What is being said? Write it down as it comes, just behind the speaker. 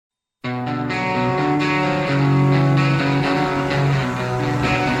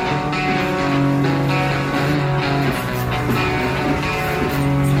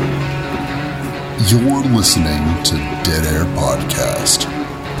listening to Dead Air Podcast,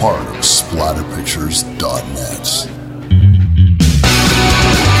 part of SplatterPictures.net.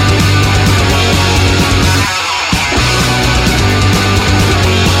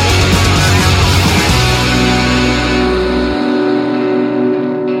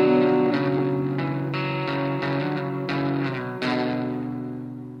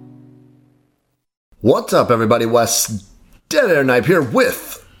 What's up, everybody? Wes Dead Air Knife here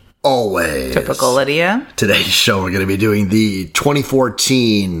with, always, Typical Lydia. Today's show, we're going to be doing the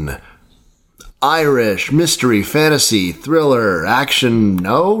 2014 Irish mystery, fantasy, thriller, action,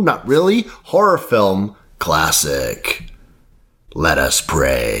 no, not really, horror film classic, Let Us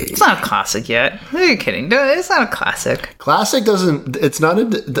Pray. It's not a classic yet. Are you kidding? It's not a classic. Classic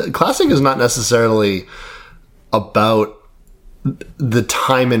classic is not necessarily about the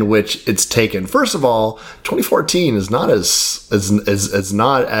time in which it's taken. First of all, 2014 is not as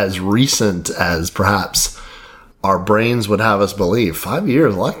recent as perhaps our brains would have us believe. 5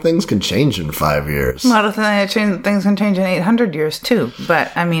 years, a lot of things can change in 5 years. A lot of things can change in 800 years too.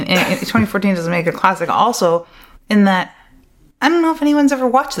 But I mean, 2014 doesn't make a classic. Also, in that, I don't know if anyone's ever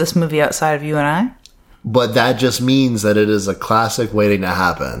watched this movie outside of you and I. But that just means that it is a classic waiting to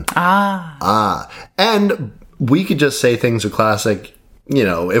happen. And we could just say things are classic,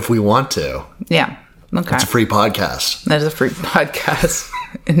 if we want to. Yeah. Okay. It's a free podcast. That is a free podcast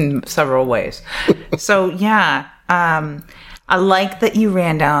in several ways. So, yeah. I like that you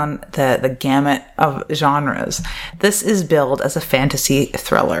ran down the gamut of genres. This is billed as a fantasy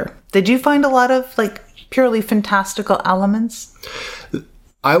thriller. Did you find a lot of, purely fantastical elements?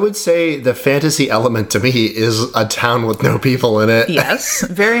 I would say the fantasy element to me is a town with no people in it. Yes,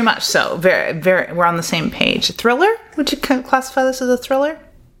 very much so. Very, very. We're on the same page. Thriller? Would you classify this as a thriller?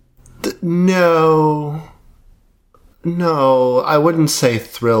 No, I wouldn't say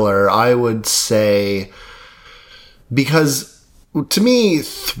thriller. I would say, because to me,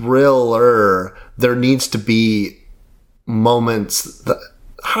 thriller, there needs to be moments that,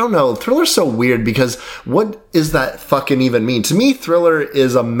 I don't know, thriller's so weird because what does that fucking even mean? To me, thriller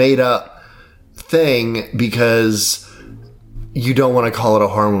is a made up thing because you don't want to call it a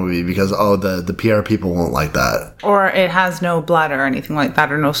horror movie because, the PR people won't like that. Or it has no blood or anything like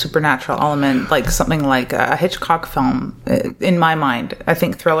that, or no supernatural element, like something like a Hitchcock film. In my mind, I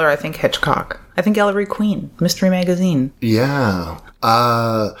think thriller, I think Hitchcock. I think Ellery Queen, Mystery Magazine. Yeah.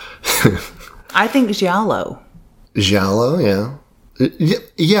 I think Giallo. Giallo, yeah.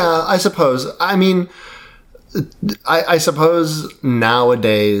 Yeah, I suppose. I mean, I suppose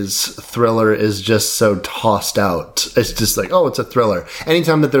nowadays thriller is just so tossed out. It's just like, it's a thriller.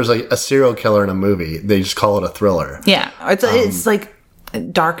 Anytime that there's a serial killer in a movie, they just call it a thriller. Yeah, it's like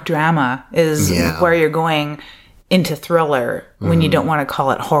dark drama is where you're going into thriller when you don't want to call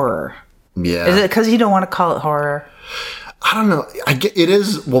it horror. Yeah. Is it because you don't want to call it horror? I don't know. It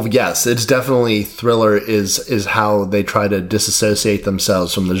is. Well, yes, it's definitely thriller is how they try to disassociate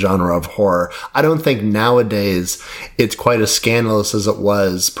themselves from the genre of horror. I don't think nowadays it's quite as scandalous as it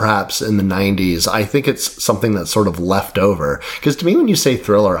was perhaps in the 90s. I think it's something that's sort of left over. Because to me, when you say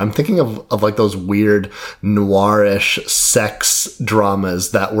thriller, I'm thinking of like those weird noirish sex dramas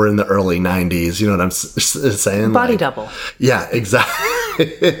that were in the early 90s. You know what I'm saying? Body Double. Yeah, exactly.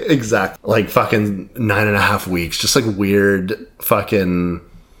 Exactly. Like fucking 9.5 Weeks. Just like weird fucking...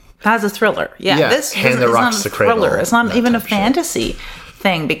 That's a thriller. Yeah, this Hand That Rocks the Cradle. It's not even a fantasy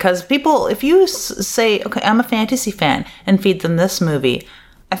thing, because people, if you say, okay, I'm a fantasy fan, and feed them this movie,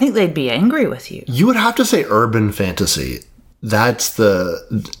 I think they'd be angry with you. You would have to say urban fantasy. We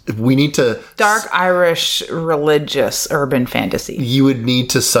need to... Dark Irish religious urban fantasy. You would need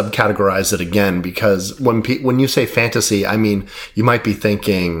to subcategorize it again, because when you say fantasy, I mean, you might be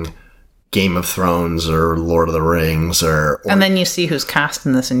thinking Game of Thrones or Lord of the Rings or and then you see who's cast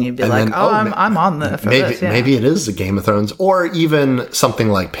in this and you'd be I'm on this. Maybe it is the Game of Thrones, or even something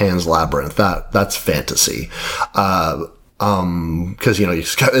like Pan's Labyrinth. That's fantasy. Because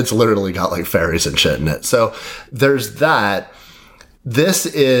it's literally got like fairies and shit in it. So there's that. This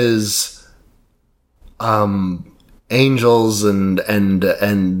is angels and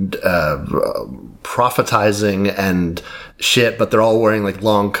prophetizing and shit, but they're all wearing like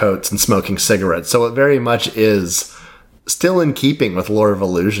long coats and smoking cigarettes. So it very much is still in keeping with Lore of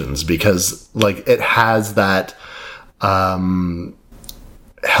Illusions, because like it has that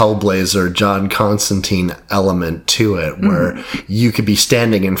Hellblazer, John Constantine element to it, where you could be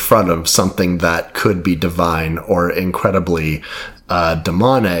standing in front of something that could be divine or incredibly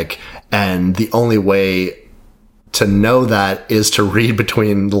demonic, and the only way to know that is to read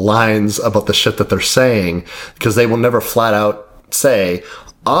between the lines about the shit that they're saying, because they will never flat out say,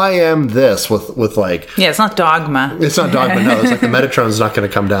 I am this with like... Yeah, it's not Dogma. It's not Dogma, no. It's like the Metatron's not going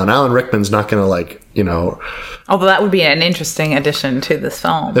to come down. Alan Rickman's not going to like, Although that would be an interesting addition to this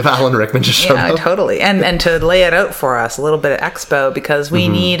film. If Alan Rickman just showed up. Totally. And to lay it out for us, a little bit of expo, because we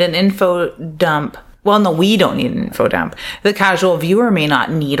need an info dump. Well, no, we don't need an info dump. The casual viewer may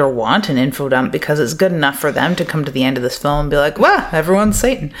not need or want an info dump because it's good enough for them to come to the end of this film and be like, well, everyone's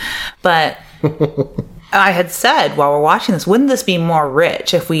Satan. But I had said while we're watching this, wouldn't this be more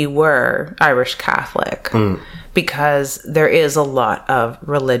rich if we were Irish Catholic? Because there is a lot of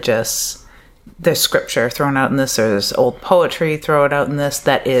religious, there's scripture thrown out in this, there's old poetry thrown out in this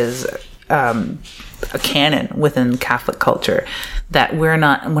that is a canon within Catholic culture that we're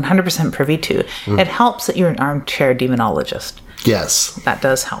not 100% privy to. It helps that you're an armchair demonologist. Yes. That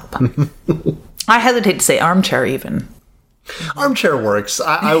does help. I hesitate to say armchair even. Armchair works.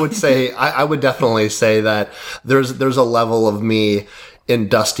 I would say, I would definitely say that there's a level of me in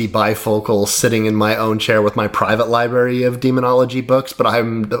dusty bifocal sitting in my own chair with my private library of demonology books, but I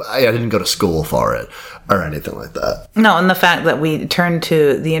didn't go to school for it or anything like that. No, and the fact that we turned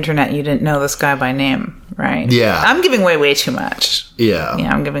to the internet, you didn't know this guy by name, right? Yeah. I'm giving away way too much. Yeah.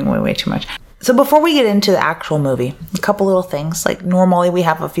 Yeah, I'm giving away way too much. So before we get into the actual movie, a couple little things. Like normally we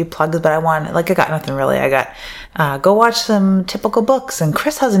have a few plugs, but I got nothing really. I got, go watch some typical books. And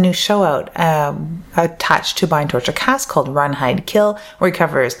Chris has a new show out attached to Bind Torture Cast called Run, Hide, Kill, where he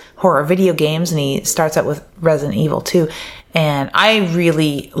covers horror video games. And he starts out with Resident Evil 2. And I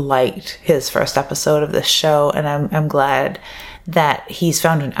really liked his first episode of this show. And I'm glad that he's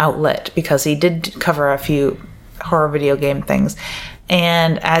found an outlet because he did cover a few horror video game things.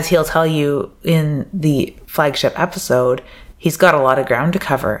 And as he'll tell you in the flagship episode, he's got a lot of ground to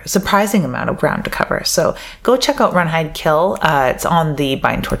cover, a surprising amount of ground to cover. So go check out Run, Hide, Kill. It's on the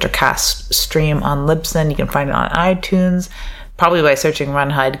Bind Torture Cast stream on Libsyn. You can find it on iTunes, probably by searching Run,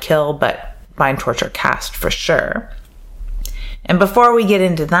 Hide, Kill, but Bind Torture Cast for sure. And before we get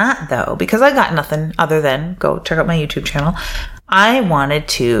into that, though, because I got nothing other than go check out my YouTube channel, I wanted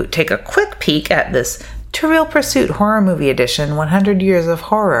to take a quick peek at this Trivial Pursuit Horror Movie Edition, 100 Years of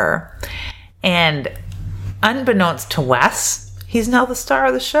Horror. And unbeknownst to Wes, he's now the star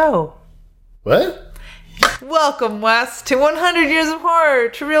of the show. What? Welcome, Wes, to 100 Years of Horror,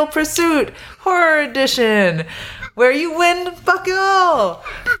 Trivial Pursuit Horror Edition, where you win fuck it all.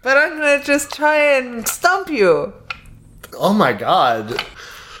 But I'm going to just try and stump you. Oh my god.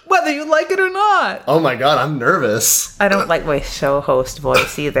 Whether you like it or not. Oh my god, I'm nervous. I don't like my show host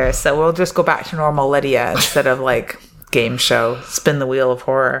voice either, so we'll just go back to normal Lydia instead of like game show, spin the wheel of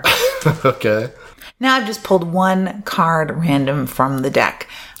horror. Okay. Now I've just pulled one card random from the deck.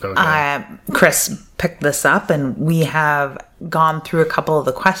 Okay. Chris picked this up and we have gone through a couple of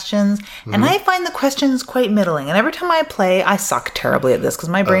the questions, and I find the questions quite middling. And every time I play, I suck terribly at this because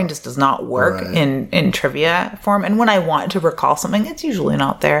my brain just does not work in trivia form. And when I want to recall something, it's usually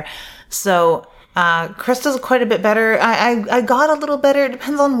not there. So Chris does quite a bit better. I got a little better. It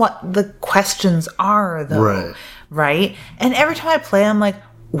depends on what the questions are, though. Right? And every time I play, I'm like,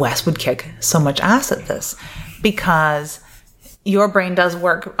 Wes would kick so much ass at this because your brain does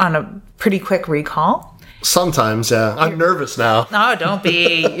work on a pretty quick recall. Sometimes, yeah. I'm nervous now. No, don't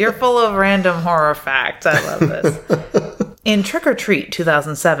be. You're full of random horror facts. I love this. In Trick or Treat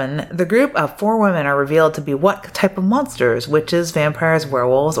 2007, the group of 4 women are revealed to be what type of monsters? Witches, vampires,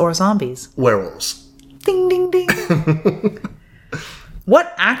 werewolves, or zombies? Werewolves. Ding, ding, ding.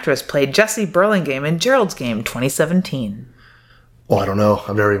 What actress played Jessie Burlingame in Gerald's Game 2017? Oh, I don't know.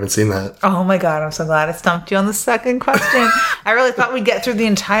 I've never even seen that. Oh my god, I'm so glad I stumped you on the second question. I really thought we'd get through the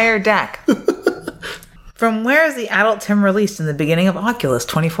entire deck. From where is the Adult Tim released in the beginning of Oculus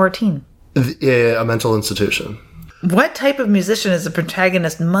 2014? A mental institution. What type of musician is the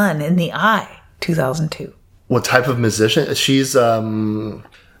protagonist Mun in The Eye 2002? What type of musician? She's a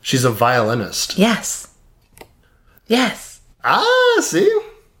violinist. Yes. Yes. Ah, see?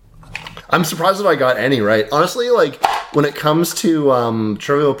 I'm surprised if I got any right. Honestly, like, when it comes to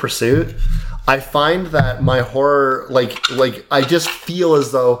Trivial Pursuit, I find that my horror, like I just feel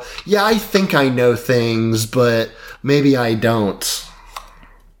as though, yeah, I think I know things, but maybe I don't.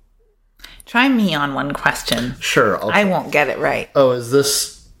 Try me on one question. Sure. I won't get it right. Oh, is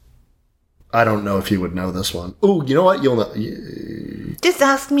this... I don't know if you would know this one. Oh, you know what? You'll know. Just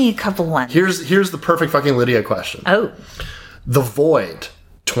ask me a couple ones. Here's the perfect fucking Lydia question. Oh. The Void,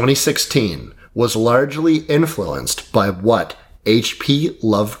 2016, was largely influenced by what H.P.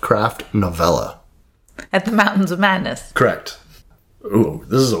 Lovecraft novella? At the Mountains of Madness. Correct. Ooh,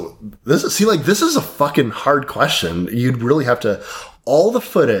 this is a fucking hard question. You'd really have to... All the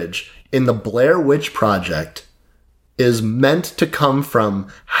footage in the Blair Witch Project is meant to come from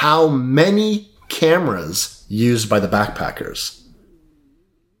how many cameras used by the backpackers?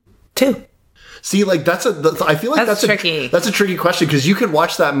 2. See, like I feel like That's tricky. That's a tricky question because you could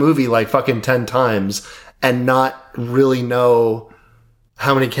watch that movie like fucking 10 times and not really know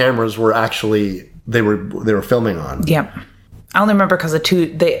how many cameras were actually they were filming on. Yep. I only remember because at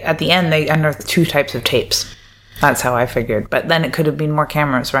the end they unearthed 2 types of tapes. That's how I figured. But then it could have been more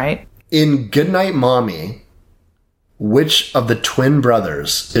cameras, right? In Goodnight Mommy, which of the twin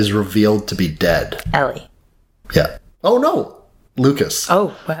brothers is revealed to be dead? Ellie. Yeah. Oh no. Lucas.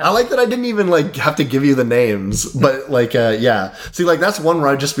 Oh, wow. I like that I didn't even like have to give you the names, but like yeah. See, like that's one where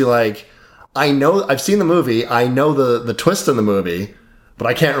I'd just be like, I know I've seen the movie, I know the twist in the movie, but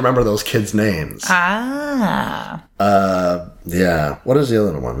I can't remember those kids' names. Ah. Yeah. What is the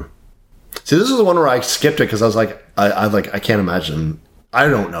other one? See, this is the one where I skipped it because I was like, I can't imagine. I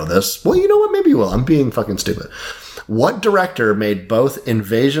don't know this. Well, you know what? Maybe you will. I'm being fucking stupid. What director made both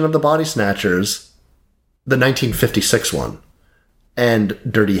Invasion of the Body Snatchers, the 1956 one, and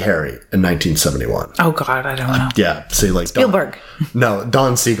Dirty Harry in 1971? Oh God, I don't know. Yeah. See, like Spielberg.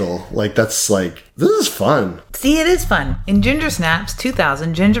 Don Siegel. Like that's like this is fun. See, it is fun. In Ginger Snaps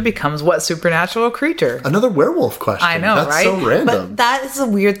 2000, Ginger becomes what supernatural creature? Another werewolf question. I know, that's right? so random. But that is a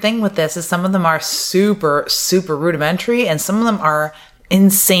weird thing with this. Is some of them are super, super rudimentary, and some of them are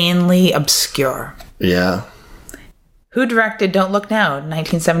insanely obscure. Yeah. Who directed Don't Look Now in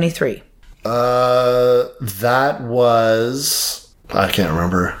 1973? That was I can't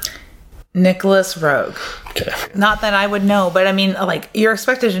remember. Nicholas Roeg. Okay. Not that I would know, but I mean, like, you're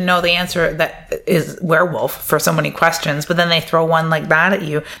expected to know the answer that is werewolf for so many questions, but then they throw one like that at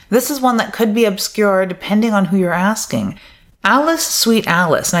you. This is one that could be obscure depending on who you're asking. Alice, Sweet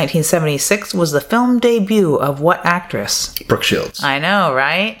Alice, 1976, was the film debut of what actress? Brooke Shields. I know,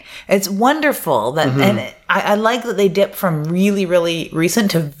 right? It's wonderful that, and I like that they dip from really, really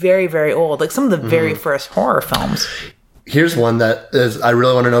recent to very, very old, like some of the very first horror films. Here's one that is, I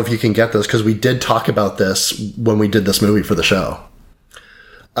really want to know if you can get this because we did talk about this when we did this movie for the show.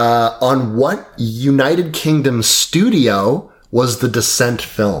 On what United Kingdom studio was The Descent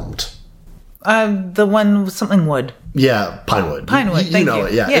filmed? The one with something wood. Yeah, Pinewood. Pinewood, You thank know you.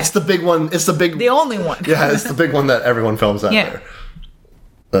 it, yeah. Yeah. It's the big one. It's the big... The only one. Yeah, it's the big one that everyone films out Yeah. there.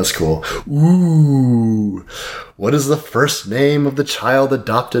 That's cool. Ooh. What is the first name of the child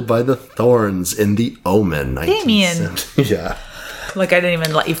adopted by the Thorns in The Omen? Damien. Yeah. Like, I didn't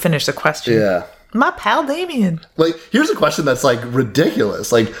even let you finish the question. Yeah. My pal Damien. Like, here's a question that's, like,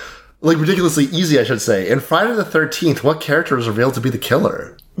 ridiculous. Like ridiculously easy, I should say. In Friday the 13th, what character is revealed to be the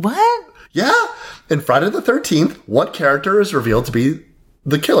killer? What? Yeah. In Friday the 13th, what character is revealed to be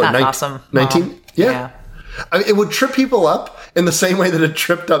the killer? That's awesome. 19? Wow. Yeah. I mean, it would trip people up in the same way that it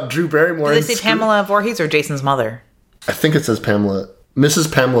tripped up Drew Barrymore. Did they say Pamela Voorhees or Jason's mother? I think it says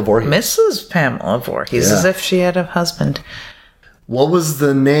Mrs. Pamela Voorhees. Mrs. Pamela Voorhees, Yeah. as if she had a husband. What was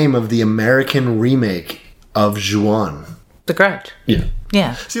the name of the American remake of Ju-on? The Grudge. Yeah.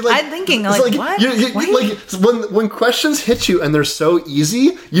 Yeah. See, like, I'm thinking, it's like, what? Wait. Like, when questions hit you and they're so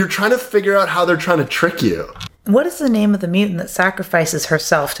easy, you're trying to figure out how they're trying to trick you. What is the name of the mutant that sacrifices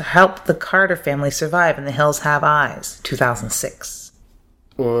herself to help the Carter family survive in The Hills Have Eyes? 2006.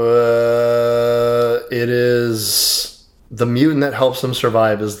 It is the mutant that helps them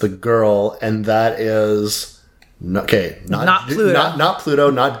survive is the girl, and that is not Pluto. not Pluto,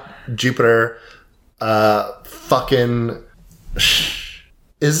 not Jupiter. Fucking.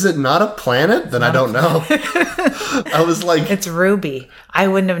 Is it not a planet? Then I don't know. I was like, It's Ruby. I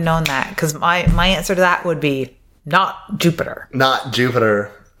wouldn't have known that because my answer to that would be not Jupiter. not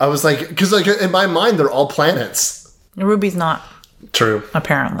Jupiter. I was like, because like in my mind they're all planets. Ruby's not, True.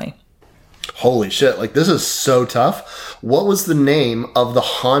 apparently. Holy shit! Like this is so tough. What was the name of the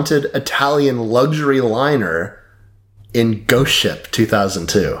haunted Italian luxury liner in Ghost Ship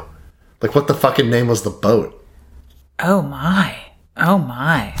 2002? Like what the fucking name was the boat? Oh my. Oh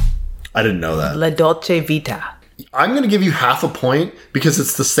my. I didn't know that. La Dolce Vita. I'm going to give you half a point because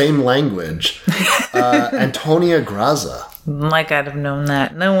it's the same language. Antonia Graza. Like I'd have known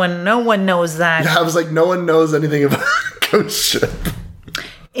that. No one knows that. I was like, no one knows anything about Ghost Ship.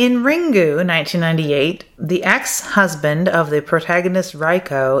 In Ringu, 1998, the ex-husband of the protagonist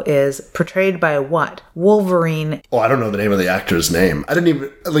Raiko is portrayed by what? Wolverine. Oh, I don't know the name of the actor's name. I didn't even,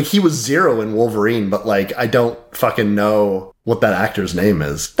 like, he was Zero in Wolverine, but, like, I don't fucking know what that actor's name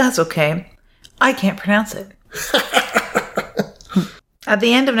is. That's okay. I can't pronounce it. At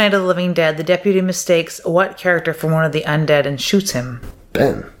the end of Night of the Living Dead, the deputy mistakes what character for one of the undead and shoots him?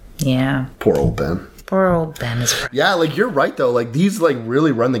 Ben. Yeah. Poor old Ben. Poor old Ben is right. Yeah, like, you're right, though. Like, these, like,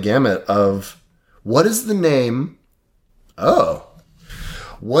 really run the gamut of what is the name Oh.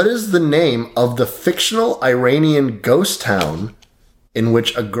 What is the name of the fictional Iranian ghost town in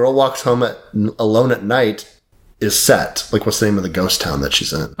which a girl walks home alone at night is set? Like, what's the name of the ghost town that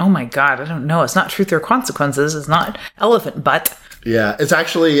she's in? Oh my God, I don't know. It's not Truth or Consequences. It's not Elephant Butt. Yeah, it's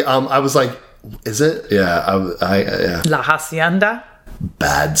actually, I was like, is it? Yeah, yeah. La Hacienda.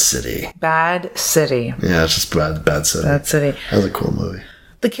 Bad City. Bad City. Yeah, it's just Bad City. Bad City. That was a cool movie.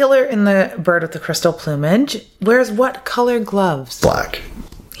 The killer in the bird with the crystal plumage wears what color gloves? Black.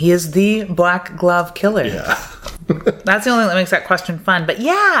 He is the black glove killer. Yeah. That's the only thing that makes that question fun. But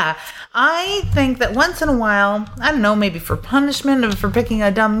yeah, I think that once in a while, I don't know, maybe for punishment or for picking a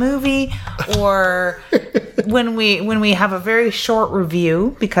dumb movie, or when we have a very short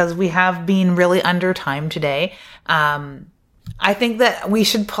review, because we have been really under time today, I think that we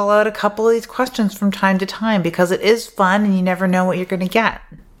should pull out a couple of these questions from time to time, because it is fun and you never know what you're going to get.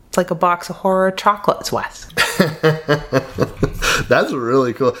 It's like a box of horror chocolates, Wes. That's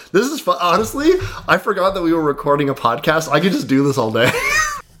really cool. This is fun. Honestly, I forgot that we were recording a podcast. I could just do this all day.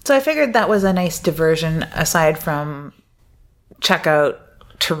 So I figured that was a nice diversion, aside from check out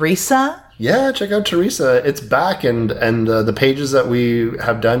Teresa. Yeah, check out Teresa. It's back, and the pages that we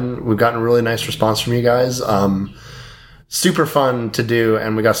have done, we've gotten a really nice response from you guys. Super fun to do,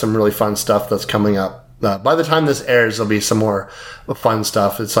 and we got some really fun stuff that's coming up. By the time this airs, there'll be some more fun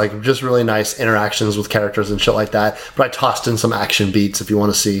stuff. It's like just really nice interactions with characters and shit like that. But I tossed in some action beats if you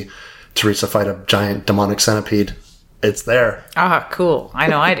want to see Teresa fight a giant demonic centipede. It's there. Ah, cool. I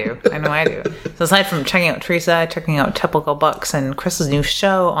know I do. So aside from checking out Teresa, checking out Typical Books and Chris's new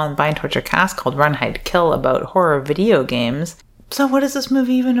show on Bind Torture Cast called Run, Hide, Kill about horror video games. So what is this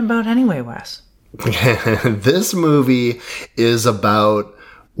movie even about anyway, Wes? This movie is about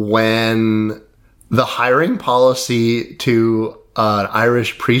when the hiring policy to an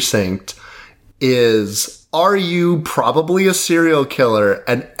Irish precinct is, are you probably a serial killer?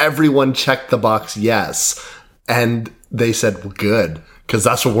 And everyone checked the box yes. And they said, well, good, because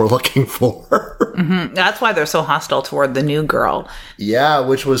that's what we're looking for. Mm-hmm. That's why they're so hostile toward the new girl. Yeah,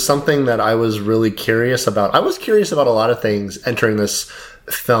 which was something that I was really curious about. I was curious about a lot of things entering this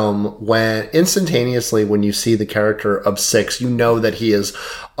film, when instantaneously when you see the character of Six, you know that he is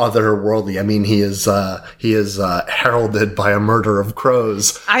otherworldly. I mean, he is heralded by a murder of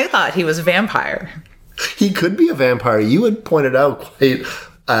crows. I thought he was a vampire. He could be a vampire. You had pointed out quite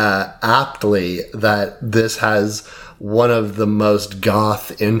aptly that this has one of the most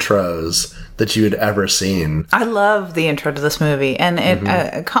goth intros that you had ever seen. I love the intro to this movie, and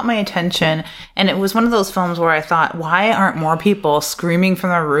it caught my attention, and it was one of those films where I thought, why aren't more people screaming from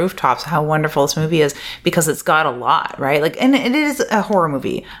their rooftops how wonderful this movie is? Because it's got a lot, right? Like, and it is a horror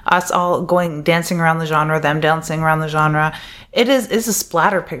movie. Us all dancing around the genre, them dancing around the genre. It's a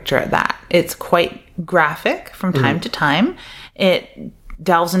splatter picture at that. It's quite graphic from time to time. It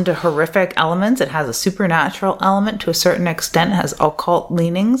delves into horrific elements. It has a supernatural element to a certain extent. It has occult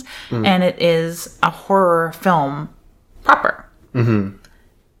leanings, and it is a horror film proper. Mm-hmm.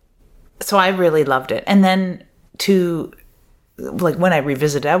 So I really loved it. And then when I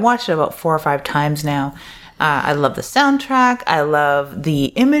revisited, I watched it about 4 or 5 times now. I love the soundtrack. I love the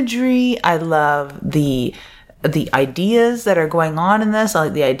imagery. I love the ideas that are going on in this. I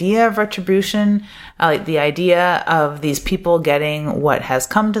like the idea of retribution. I like the idea of these people getting what has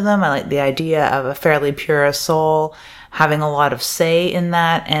come to them. I like the idea of a fairly pure soul having a lot of say in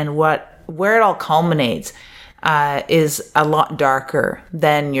that, and where it all culminates is a lot darker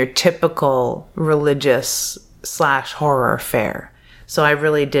than your typical religious / horror fare. So I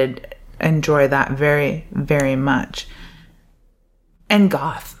really did enjoy that very, very much. And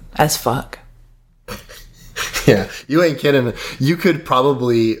goth as fuck. Yeah, you ain't kidding. You could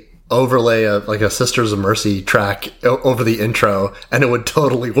probably overlay a Sisters of Mercy track over the intro, and it would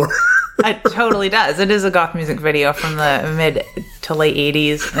totally work. It totally does. It is a goth music video from the mid to late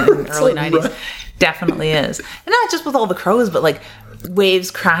 80s and early 90s. Right. Definitely is. And not just with all the crows, but like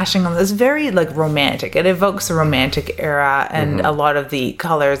waves crashing on this. Very like romantic. It evokes the romantic era, and a lot of the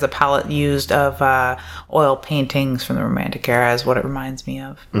colors, the palette used of oil paintings from the romantic era is what it reminds me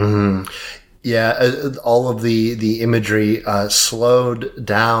of. Mm-hmm. Yeah, all of the imagery slowed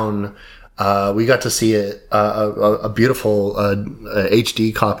down. We got to see a beautiful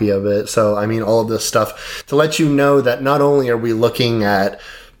HD copy of it. So, I mean, all of this stuff to let you know that not only are we looking at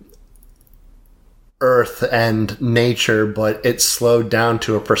Earth and nature, but it's slowed down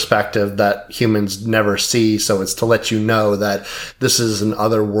to a perspective that humans never see. So it's to let you know that this is an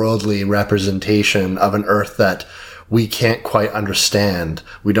otherworldly representation of an Earth that we can't quite understand.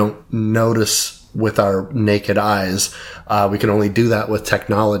 We don't notice with our naked eyes. We can only do that with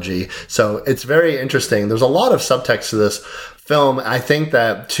technology. So it's very interesting. There's a lot of subtext to this film. I think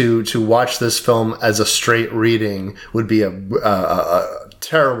that to watch this film as a straight reading would be a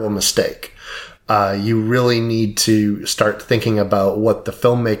terrible mistake. You really need to start thinking about what the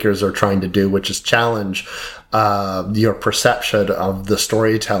filmmakers are trying to do, which is challenge your perception of the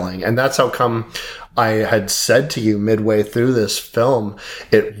storytelling. And that's how come I had said to you midway through this film,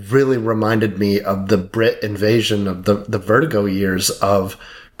 it really reminded me of the Brit invasion of the Vertigo years of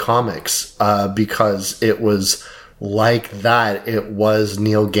comics, because it was like that. It was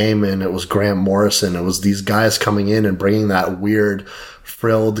Neil Gaiman, it was Grant Morrison, it was these guys coming in and bringing that weird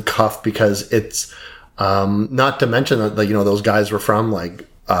frilled cuff, because it's not to mention that those guys were from like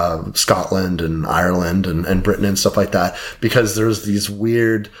Scotland and Ireland and Britain and stuff like that, because there's these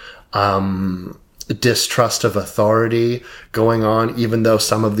weird distrust of authority going on, even though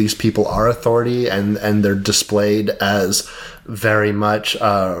some of these people are authority, and they're displayed as very much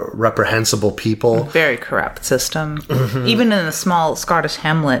reprehensible people. Very corrupt system. Mm-hmm. Even in the small Scottish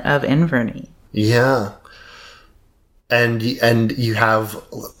hamlet of Inverness. Yeah. And you have,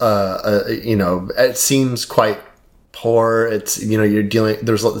 it seems quite poor. It's, you're dealing,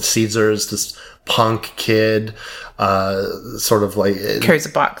 there's Caesar's this punk kid, sort of like carries a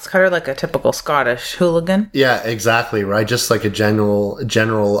box cutter like a typical Scottish hooligan. Yeah, exactly, right. Just like a general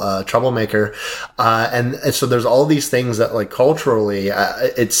troublemaker, and so there's all these things that like culturally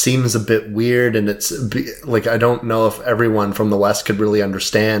it seems a bit weird, and it's like I don't know if everyone from the West could really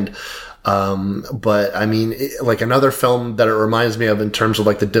understand. But I mean, like another film that it reminds me of in terms of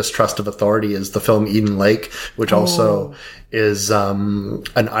like the distrust of authority is the film Eden Lake, which also is an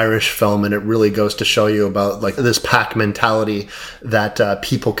Irish film, and it really goes to show you about like this pack mentality that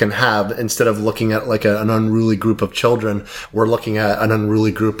people can have. Instead of looking at like an unruly group of children, we're looking at an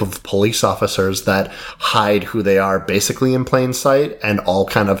unruly group of police officers that hide who they are basically in plain sight, and all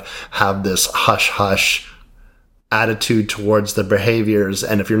kind of have this hush-hush attitude towards their behaviors.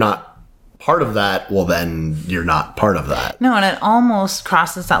 And if you're not part of that, well, then you're not part of that. No, and it almost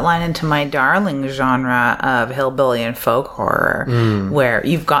crosses that line into my darling genre of hillbilly and folk horror, where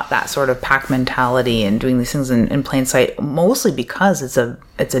you've got that sort of pack mentality and doing these things in plain sight, mostly because it's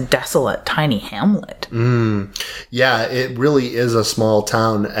a desolate, tiny hamlet. Yeah, it really is a small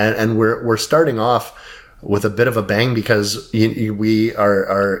town, and we're starting off with a bit of a bang, because we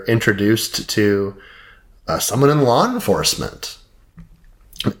are introduced to someone in law enforcement.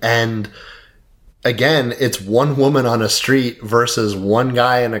 And again, it's one woman on a street versus one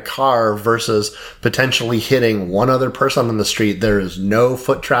guy in a car versus potentially hitting one other person on the street. There is no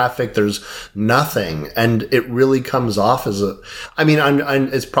foot traffic. There's nothing. And it really comes off as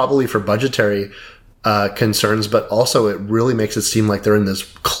it's probably for budgetary concerns, but also it really makes it seem like they're in this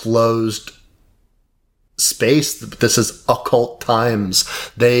closed space. This is occult times.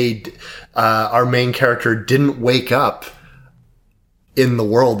 Our main character didn't wake up in the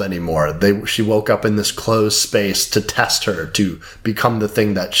world anymore. She woke up in this closed space to test her to become the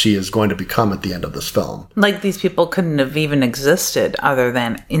thing that she is going to become at the end of this film. Like these people couldn't have even existed other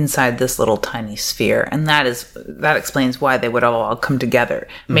than inside this little tiny sphere, and that explains why they would all come together.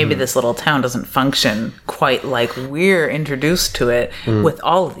 Maybe this little town doesn't function quite like we're introduced to it, with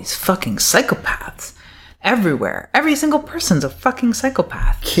all of these fucking psychopaths everywhere. Every single person's a fucking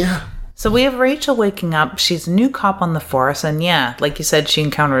psychopath. Yeah. So we have Rachel waking up. She's a new cop on the force. And yeah, like you said, she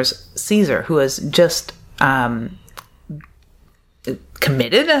encounters Caesar, who has just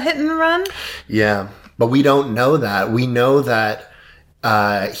committed a hit and run. Yeah, but we don't know that. We know that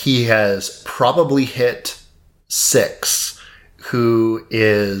he has probably hit Six, who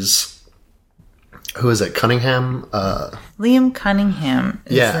is it? Cunningham? Liam Cunningham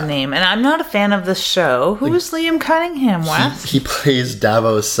is the name. And I'm not a fan of this show. Who is Liam Cunningham, Wes? He plays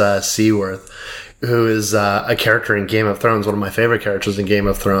Davos Seaworth, who is a character in Game of Thrones, one of my favorite characters in Game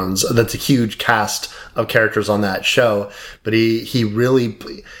of Thrones. That's a huge cast of characters on that show. But he's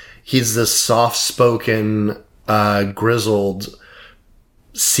this soft-spoken, grizzled,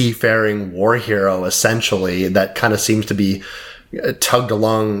 seafaring war hero, essentially, that kind of seems to be tugged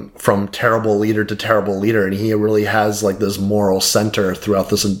along from terrible leader to terrible leader, and he really has like this moral center throughout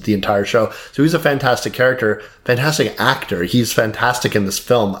the entire show. So he's a fantastic character, fantastic actor. He's fantastic in this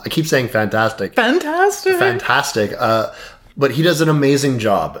film. I keep saying fantastic. Fantastic. But he does an amazing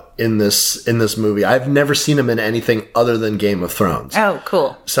job in this movie. I've never seen him in anything other than Game of Thrones. Oh,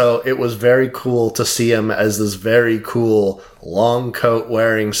 cool. So it was very cool to see him as this very cool, long coat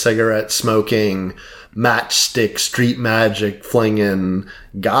wearing, cigarette smoking, matchstick, street magic flinging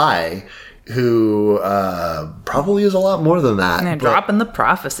guy who probably is a lot more than that. And dropping the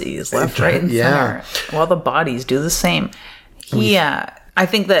prophecies left, right, and center, while the bodies do the same. I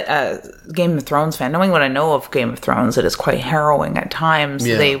think that Game of Thrones fan, knowing what I know of Game of Thrones, it is quite harrowing at times.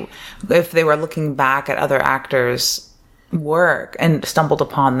 Yeah. If they were looking back at other actors' work and stumbled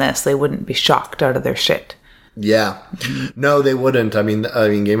upon this, they wouldn't be shocked out of their shit. Yeah. No, they wouldn't. I mean,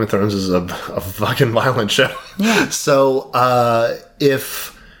 Game of Thrones is a fucking violent show. Yeah. So,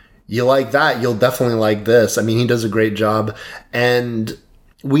 if you like that, you'll definitely like this. I mean, he does a great job. And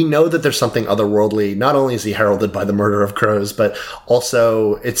we know that there's something otherworldly. Not only is he heralded by the murder of crows, but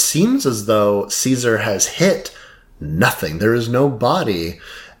also it seems as though Caesar has hit nothing. There is no body.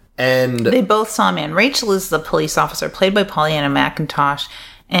 And they both saw a man. Rachel is the police officer, played by Pollyanna McIntosh.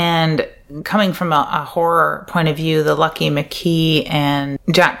 And coming from a horror point of view, the Lucky McKee and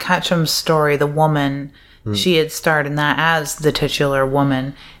Jack Ketchum's story, The Woman, she had starred in that as the titular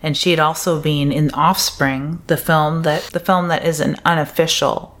woman. And she had also been in Offspring, the film that is an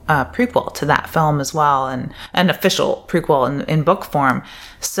unofficial prequel to that film as well, and an official prequel in book form.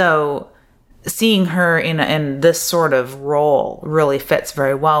 So seeing her in this sort of role really fits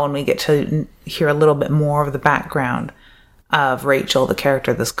very well when we get to hear a little bit more of the background of Rachel, the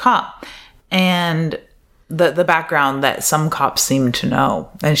character of this cop, and the background that some cops seem to know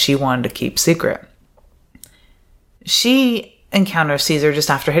and she wanted to keep secret. She encounters Caesar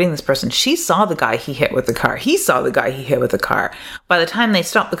just after hitting this person. She saw the guy he hit with the car. He saw the guy he hit with the car. By the time they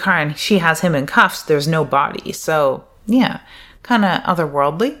stop the car and she has him in cuffs, there's no body. So, yeah, kind of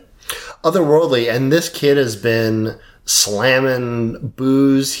otherworldly. Otherworldly, and this kid has been slamming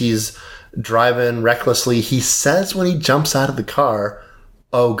booze. He's driving recklessly. He says when he jumps out of the car,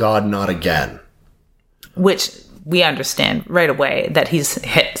 "Oh God, not again." Which we understand right away that he's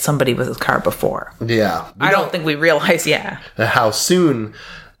hit somebody with his car before. Yeah. I don't think we realize, how soon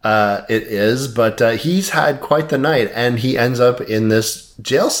it is, but he's had quite the night, and he ends up in this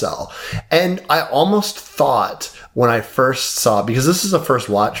jail cell. And I almost thought when I first saw, because this is a first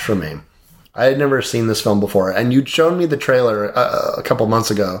watch for me, I had never seen this film before, and you'd shown me the trailer a couple months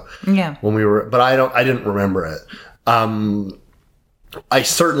ago. Yeah. When we were, but I didn't remember it. I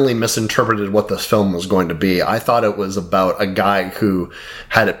certainly misinterpreted what this film was going to be. I thought it was about a guy who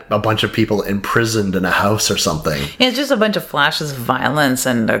had a bunch of people imprisoned in a house or something. Yeah, it's just a bunch of flashes of violence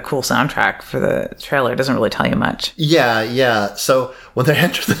and a cool soundtrack for the trailer. It doesn't really tell you much. Yeah. So when they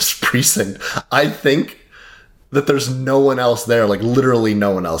enter this precinct, I think that there's no one else there, like literally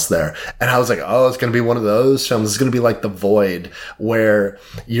no one else there. And I was like, oh, it's going to be one of those films. It's going to be like The Void, where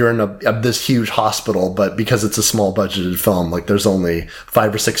you're in this huge hospital, but because it's a small budgeted film, like there's only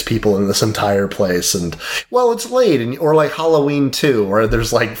 5 or 6 people in this entire place. And, well, it's late. Or like Halloween 2, where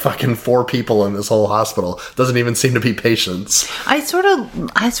there's like fucking 4 people in this whole hospital. Doesn't even seem to be patients. I sort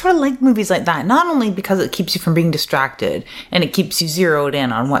of like movies like that, not only because it keeps you from being distracted and it keeps you zeroed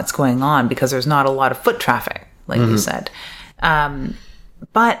in on what's going on because there's not a lot of foot traffic, like you said.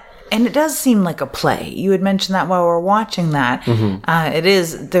 But it does seem like a play. You had mentioned that while we were watching that.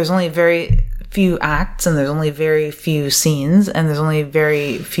 There's only very few acts, and there's only very few scenes, and there's only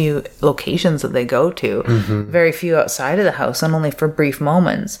very few locations that they go to. Very few outside of the house, and only for brief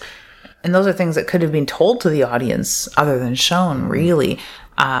moments. And those are things that could have been told to the audience other than shown, really.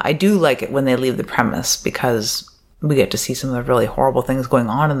 I do like it when they leave the premise, because we get to see some of the really horrible things going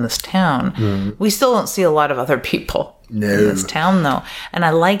on in this town. We still don't see a lot of other people in this town, though. And I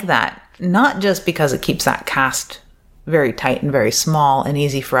like that, not just because it keeps that cast very tight and very small and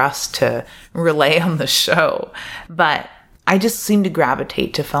easy for us to relay on the show, but I just seem to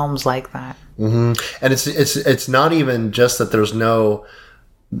gravitate to films like that. And it's not even just that there's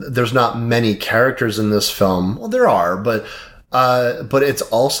not many characters in this film. Well, there are, but it's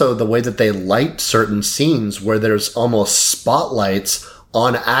also the way that they light certain scenes where there's almost spotlights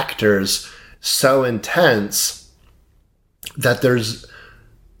on actors so intense that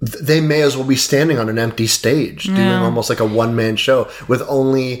they may as well be standing on an empty stage doing almost like a one-man show with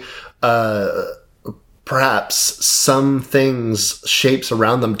only perhaps some things, shapes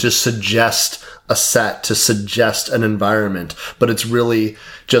around them to suggest a set, to suggest an environment, but it's really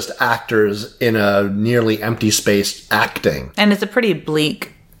just actors in a nearly empty space acting. And it's a pretty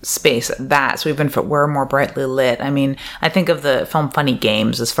bleak space at that, so even if it were more brightly lit. I mean, I think of the film Funny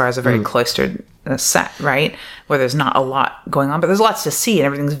Games as far as a very cloistered set, right? Where there's not a lot going on, but there's lots to see and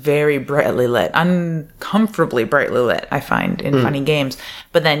everything's very brightly lit, uncomfortably brightly lit, I find, in Funny Games.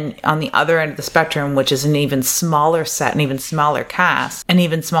 But then on the other end of the spectrum, which is an even smaller set, an even smaller cast, an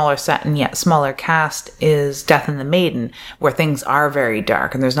even smaller set and yet smaller cast, is Death and the Maiden, where things are very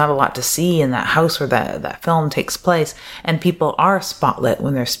dark and there's not a lot to see in that house where that film takes place, and people are spotlit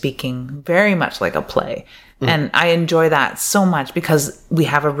when they're speaking, very much like a play. And I enjoy that so much because we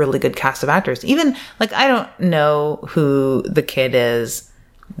have a really good cast of actors. Even, like, I don't know who the kid is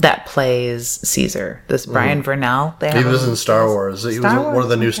that plays Caesar. This Brian Vernell. He was in Star Wars. He was in one of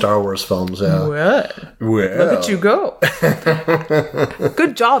the new Star Wars films, yeah. What? Well. Look at you go.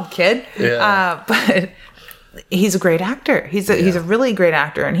 Good job, kid. Yeah. But he's a great actor. He's a really great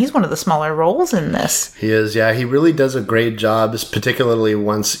actor, and he's one of the smaller roles in this. He is, yeah. He really does a great job, particularly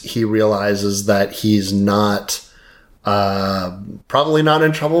once he realizes that he's not, probably not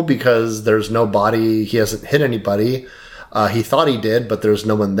in trouble because there's no body. He hasn't hit anybody. He thought he did, but there's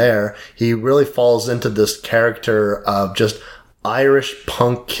no one there. He really falls into this character of just Irish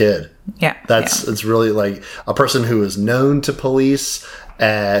punk kid. Yeah. It's really like a person who is known to police,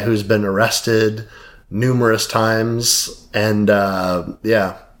 who's been arrested numerous times, and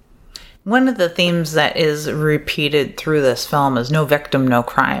one of the themes that is repeated through this film is no victim, no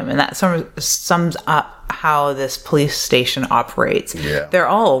crime, and that sums up how this police station operates. They're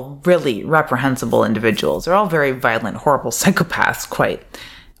all really reprehensible individuals. They're all very violent, horrible psychopaths, quite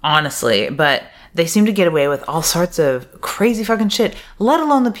honestly, but they seem to get away with all sorts of crazy fucking shit, let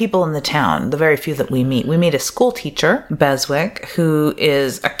alone the people in the town, the very few that we meet. We meet a school teacher, Beswick, who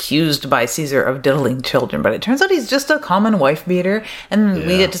is accused by Caesar of diddling children, but it turns out he's just a common wife beater, and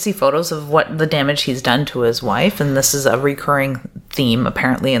we get to see photos of what the damage he's done to his wife, and this is a recurring theme,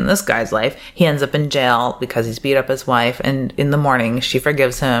 apparently, in this guy's life. He ends up in jail because he's beat up his wife, and in the morning, she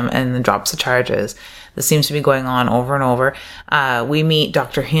forgives him and then drops the charges. This seems to be going on over and over. We meet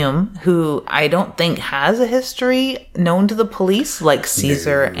Dr. Hume, who I don't think has a history known to the police like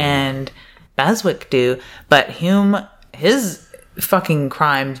Caesar and Beswick do. But Hume, his fucking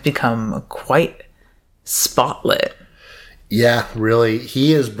crimes become quite spotlit. Yeah, really.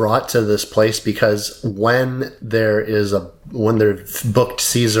 He is brought to this place because when they've booked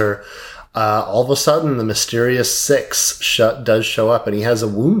Caesar, all of a sudden the mysterious Six does show up, and he has a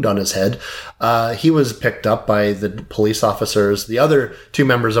wound on his head. He was picked up by the police officers, the other two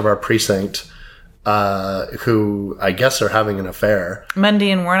members of our precinct, who I guess are having an affair.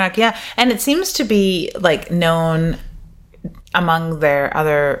 Mundy and Warnock, yeah. And it seems to be like known among their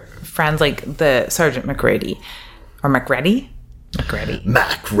other friends, like the Sergeant McReady. Or McReady? MacReady.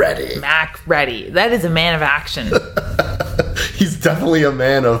 That is a man of action. He's definitely a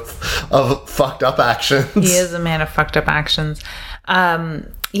man of fucked up actions. He is a man of fucked up actions.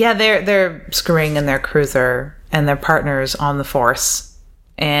 They're screwing in their cruiser and their partners on the force.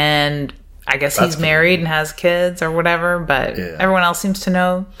 And I guess he's married and has kids or whatever, but everyone else seems to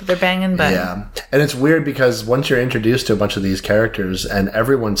know that they're banging. But yeah, and it's weird because once you're introduced to a bunch of these characters and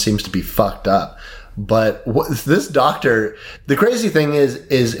everyone seems to be fucked up. But this doctor, the crazy thing is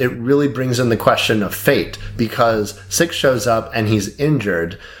it really brings in the question of fate, because Six shows up and he's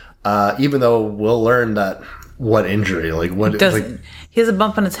injured, even though we'll learn that what injury, like what doesn't. He has a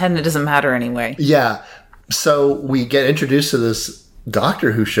bump on his head and it doesn't matter anyway. Yeah, so we get introduced to this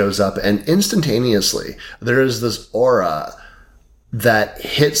doctor who shows up, and instantaneously there is this aura that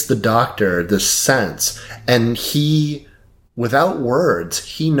hits the doctor, this sense, and he, without words,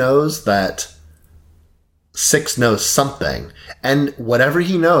 he knows that Six knows something, and whatever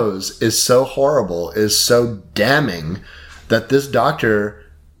he knows is so horrible, is so damning, that this doctor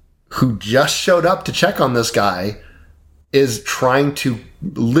who just showed up to check on this guy is trying to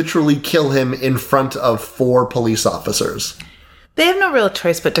literally kill him in front of 4 police officers. They have no real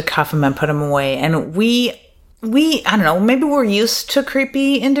choice but to cuff him and put him away, and we I don't know, maybe we're used to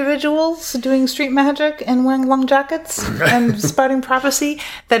creepy individuals doing street magic and wearing long jackets and spouting prophecy,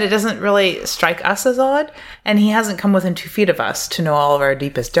 that it doesn't really strike us as odd. And he hasn't come within 2 feet of us to know all of our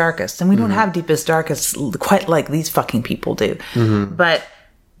deepest, darkest. And we don't have deepest, darkest quite like these fucking people do. But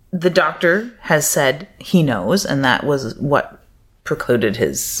the doctor has said he knows, and that was what precluded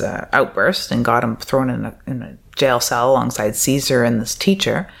his outburst and got him thrown in a jail cell alongside Caesar and this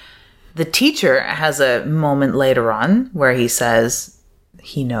teacher. The teacher has a moment later on where he says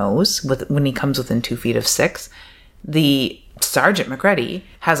he knows when he comes within 2 feet of Six. The Sergeant McReady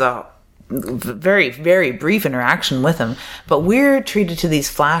has a very, very brief interaction with him, but we're treated to these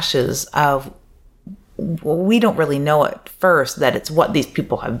flashes of, we don't really know at first that it's what these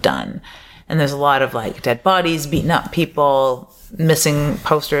people have done. and there's a lot of like dead bodies, beaten up people, missing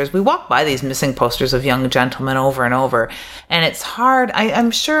posters. We walk by these missing posters of young gentlemen over and over, and it's hard.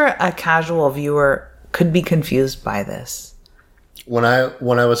 I'm sure a casual viewer could be confused by this. When I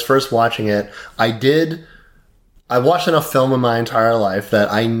was first watching it, I watched enough film in my entire life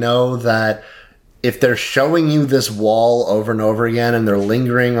that I know that if they're showing you this wall over and over again and they're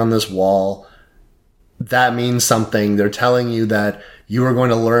lingering on this wall, that means something. They're telling you that you are going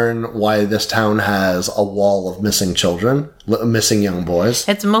to learn why this town has a wall of missing children, missing young boys.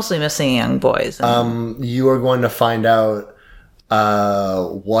 It's mostly missing young boys. You are going to find out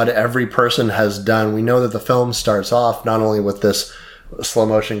what every person has done. We know that the film starts off not only with this slow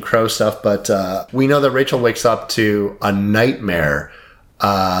motion crow stuff, but we know that Rachel wakes up to a nightmare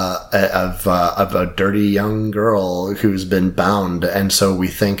of a dirty young girl who's been bound, and so we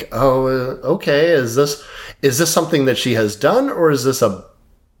think, oh, okay, is this something that she has done, or is this a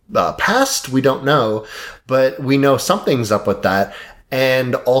past? We don't know, but we know something's up with that.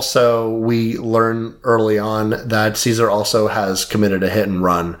 And also, we learn early on that Caesar also has committed a hit and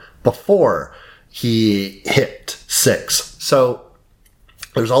run before he hit 6. So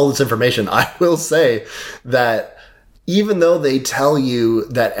there's all this information. I will say that even though they tell you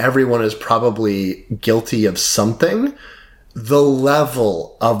that everyone is probably guilty of something, the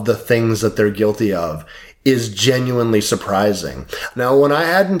level of the things that they're guilty of is genuinely surprising. Now, when I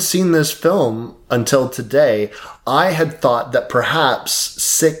hadn't seen this film until today, I had thought that perhaps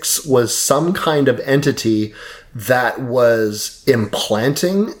 6 was some kind of entity that was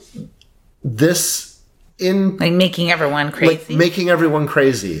implanting this in... Like making everyone crazy. Like making everyone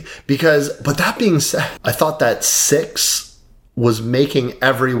crazy. But that being said, I thought that 6 was making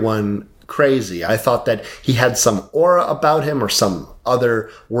everyone crazy. I thought that he had some aura about him or some other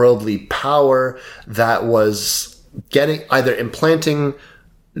worldly power that was either implanting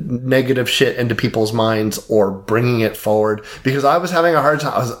negative shit into people's minds or bringing it forward. Because I was having a hard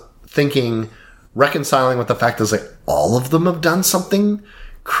time. I was reconciling with the fact that like all of them have done something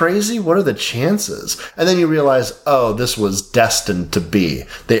crazy. What are the chances? And then you realize, oh, this was destined to be.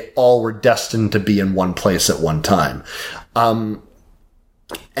 They all were destined to be in one place at one time. And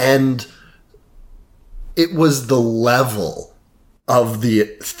it was the level of the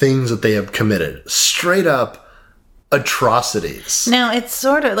things that they have committed. Straight up atrocities. Now, it's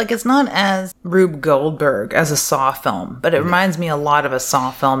sort of like, it's not as Rube Goldberg as a Saw film, but it reminds me a lot of a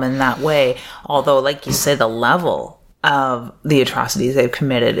Saw film in that way. Although, like you say, the level of the atrocities they've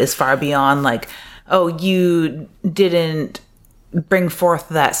committed is far beyond like, oh, you didn't bring forth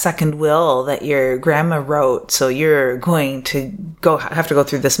that second will that your grandma wrote, so you're going to have to go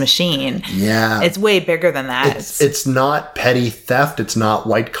through this machine. Yeah. It's way bigger than that. It's not petty theft. It's not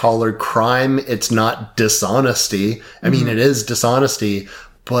white collar crime. It's not dishonesty. I mean, it is dishonesty,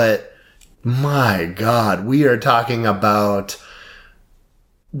 but my God, we are talking about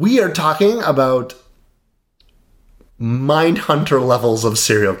Mindhunter levels of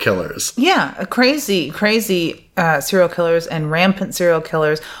serial killers. Yeah, crazy serial killers and rampant serial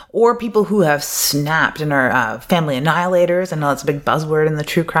killers, or people who have snapped and are family annihilators. I know that's a big buzzword in the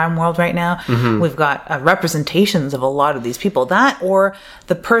true crime world right now. Mm-hmm. We've got representations of a lot of these people. That, or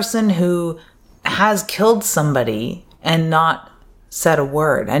the person who has killed somebody and not said a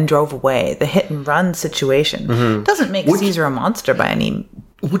word and drove away. The hit and run situation doesn't make Caesar a monster by any.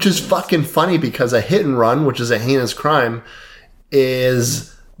 Which is fucking funny, because a hit and run, which is a heinous crime,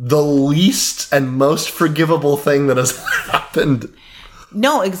 is the least and most forgivable thing that has happened.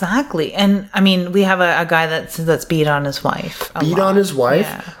 No, exactly. And I mean, we have a guy that's beat on his wife. On his wife?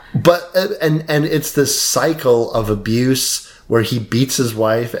 Yeah. But and it's this cycle of abuse where he beats his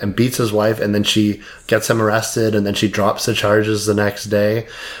wife, and then she gets him arrested, and then she drops the charges the next day.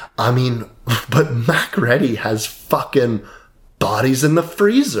 I mean, but Mac Reddy has fucking bodies in the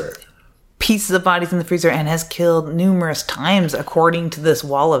freezer. Pieces of bodies in the freezer, and has killed numerous times, according to this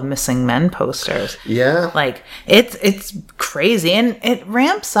wall of missing men posters. Yeah. Like, it's crazy. And it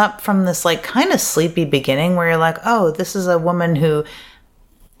ramps up from this, like, kind of sleepy beginning where you're like, oh, this is a woman who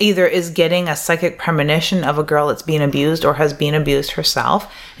either is getting a psychic premonition of a girl that's being abused or has been abused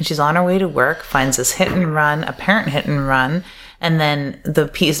herself. And she's on her way to work, finds this apparent hit and run. And then the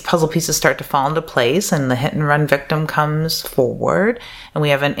puzzle pieces start to fall into place, and the hit and run victim comes forward, and we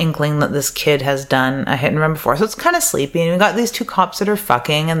have an inkling that this kid has done a hit and run before. So it's kind of sleepy, and we got these two cops that are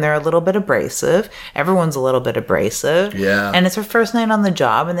fucking, and they're a little bit abrasive. Everyone's a little bit abrasive. Yeah. And it's her first night on the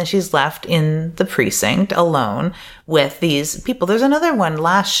job, and then she's left in the precinct alone with these people. There's another one,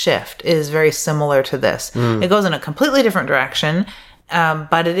 Last Shift, is very similar to this. It goes in a completely different direction,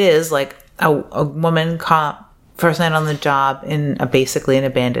 but it is like a woman cop first night on the job in basically an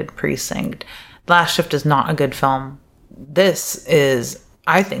abandoned precinct. Last Shift is not a good film. This is,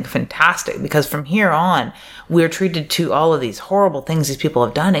 I think, fantastic, because from here on, we're treated to all of these horrible things these people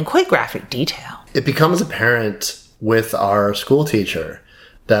have done in quite graphic detail. It becomes apparent with our school teacher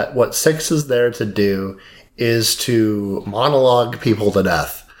that what Six is there to do is to monologue people to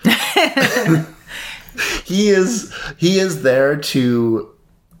death. He is there to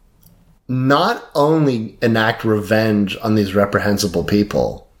not only enact revenge on these reprehensible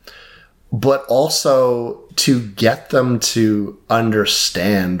people, but also to get them to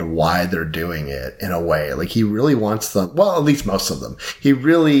understand why they're doing it in a way. Like, he really wants them, well, at least most of them. He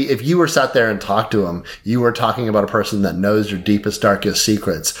really, if you were sat there and talked to him, you were talking about a person that knows your deepest, darkest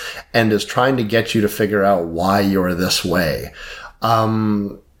secrets and is trying to get you to figure out why you're this way.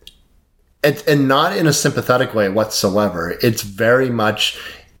 And not in a sympathetic way whatsoever. It's very much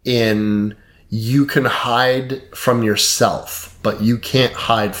in, you can hide from yourself, but you can't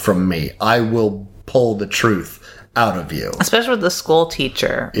hide from me. I will pull the truth out of you. Especially with the school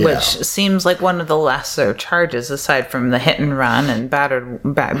teacher, which seems like one of the lesser charges, aside from the hit and run and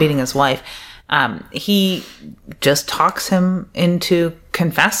beating his wife. He just talks him into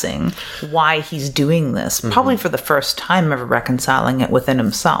confessing why he's doing this, probably for the first time ever reconciling it within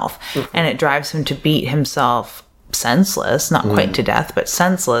himself. And it drives him to beat himself senseless, not quite to death, but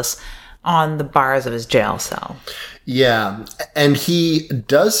senseless, on the bars of his jail cell. Yeah. And he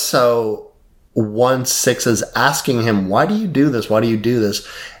does so once Six is asking him, why do you do this? Why do you do this?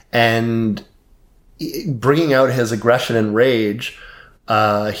 And bringing out his aggression and rage,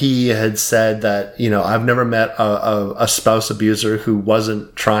 he had said that, I've never met a spouse abuser who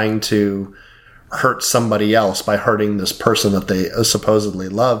wasn't trying to hurt somebody else by hurting this person that they supposedly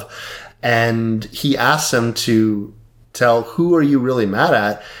love. And he asks him to tell, who are you really mad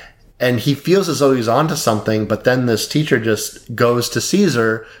at? And he feels as though he's onto something, but then this teacher just goes to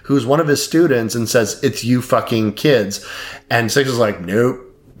Caesar, who's one of his students, and says, it's you fucking kids. And Six is like, nope,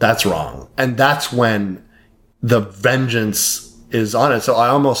 that's wrong. And that's when the vengeance is on it. So I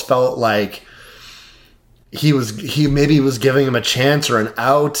almost felt like he maybe was giving him a chance or an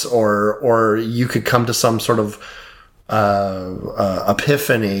out, or you could come to some sort of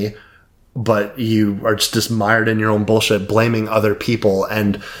epiphany, but you are just mired in your own bullshit, blaming other people.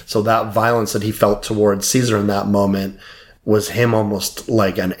 And so that violence that he felt towards Caesar in that moment was him almost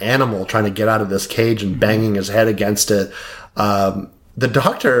like an animal trying to get out of this cage and banging his head against it. The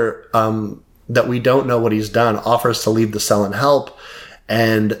doctor, that we don't know what he's done, offers to leave the cell and help.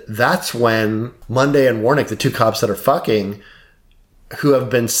 And that's when Monday and Warnick, the two cops that are fucking, who have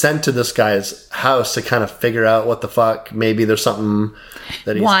been sent to this guy's house to kind of figure out what the fuck, maybe there's something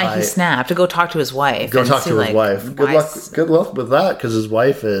that he's... Why he snapped, to go talk to his wife. Go talk to his wife. Good luck with that, because his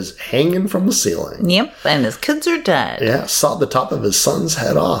wife is hanging from the ceiling. Yep, and his kids are dead. Yeah, sawed the top of his son's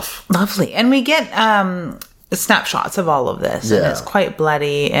head off. Lovely. And we get snapshots of all of this, and it's quite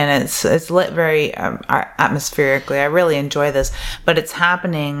bloody, and it's lit very atmospherically. I really enjoy this, but it's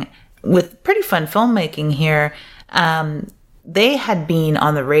happening with pretty fun filmmaking here. They had been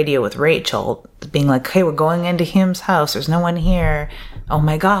on the radio with Rachel, being like, hey, we're going into Hume's house. There's no one here. Oh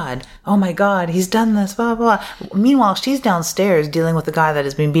my God, he's done this, blah, blah, blah. Meanwhile, she's downstairs dealing with the guy that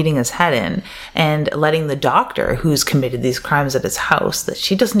has been beating his head in and letting the doctor who's committed these crimes at his house that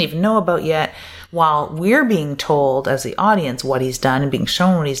she doesn't even know about yet, while we're being told as the audience what he's done and being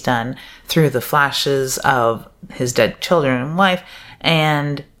shown what he's done through the flashes of his dead children and wife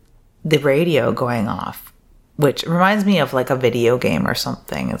and the radio going off, which reminds me of like a video game or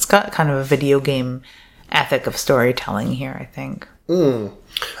something. It's got kind of a video game ethic of storytelling here, I think.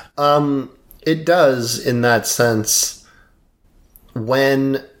 It does, in that sense.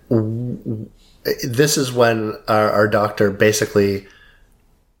 When this is when our doctor basically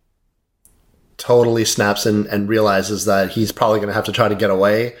totally snaps and realizes that he's probably going to have to try to get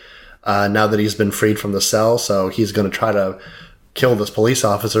away now that he's been freed from the cell. So he's going to try to kill this police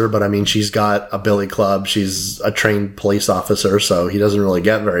officer, but I mean, she's got a billy club. She's a trained police officer, so he doesn't really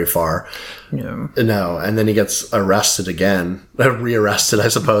get very far. No. And then he gets arrested again, rearrested, I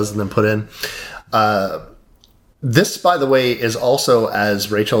suppose, and then put in. This, by the way, is also as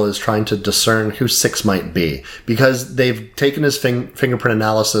Rachel is trying to discern who Six might be, because they've taken his fingerprint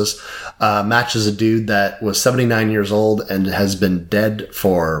analysis, matches a dude that was 79 years old and has been dead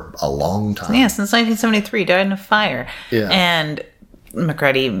for a long time. Yeah, since 1973, died in a fire. Yeah. And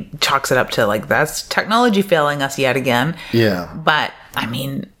McCready chalks it up to, like, that's technology failing us yet again. Yeah. But, I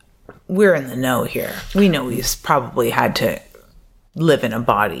mean, we're in the know here. We know he's probably had to live in a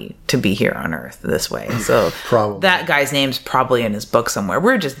body to be here on Earth this way. So probably. That guy's name's probably in his book somewhere.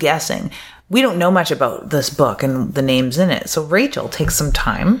 We're just guessing. we don't know much about this book and the names in it. So Rachel takes some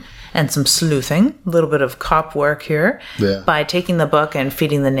time and some sleuthing, a little bit of cop work here, by taking the book and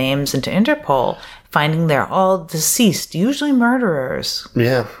feeding the names into Interpol, finding they're all deceased, usually murderers.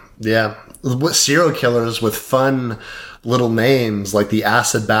 Yeah. With serial killers with fun little names like the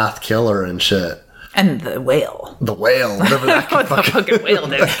Acid Bath Killer and shit. And the whale. The whale, whatever that What the fucking whale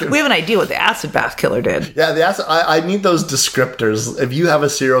did. We have an idea what the Acid Bath Killer did. Yeah, the acid. I need those descriptors. If you have a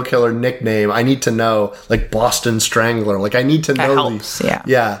serial killer nickname, I need to know, like Boston Strangler. Like, I need to know. That helps, yeah.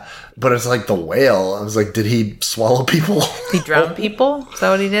 Yeah, but it's like the whale. I was like, did he swallow people? He drowned people? Is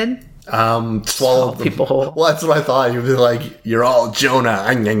that what he did? Swallow people whole. Well, that's what I thought. You'd be like, you're all Jonah.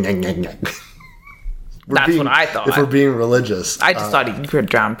 That's what I thought. If we're being religious. I just thought he could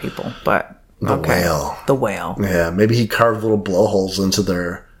drown people, but... The whale. The whale. Yeah, maybe he carved little blowholes into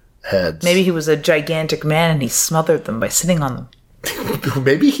their heads. Maybe he was a gigantic man and he smothered them by sitting on them.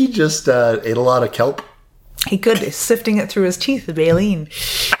 Maybe he just ate a lot of kelp. He could, sifting it through his teeth, the baleen.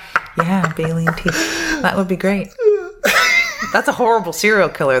 Yeah, baleen teeth. That would be great. That's a horrible serial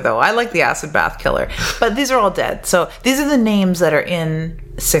killer, though. I like the Acid Bath Killer. But these are all dead. So these are the names that are in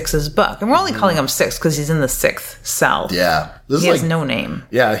Six's book. And we're only calling him Six because he's in the sixth cell. Yeah. He has no name.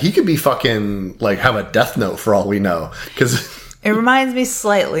 Yeah, he could be fucking, like, have a Death Note for all we know. It reminds me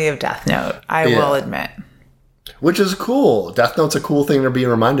slightly of Death Note, I will admit. Which is cool. Death Note's a cool thing to be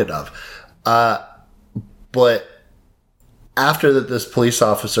reminded of. But after this police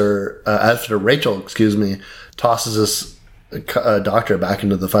officer, after Rachel, tosses this doctor back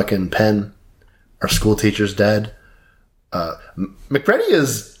into the fucking pen, our school teacher's dead. McReady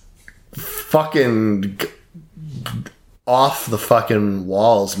is fucking off the fucking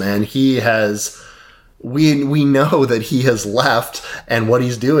walls, man. He has... We know that he has left, and what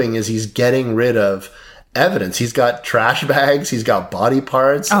he's doing is he's getting rid of evidence. He's got trash bags, he's got body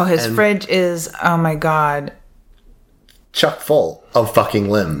parts. Oh, his fridge is, oh my God, chock full of fucking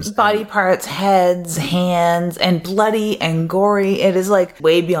limbs. Body parts, heads, hands, and bloody and gory. It is like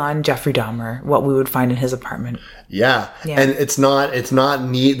way beyond Jeffrey Dahmer, what we would find in his apartment. Yeah. And it's not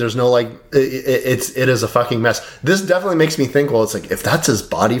neat. There's no like, it is a fucking mess. This definitely makes me think, well, it's like, if that's his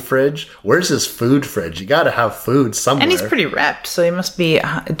body fridge, where's his food fridge? You got to have food somewhere. And he's pretty ripped, so he must be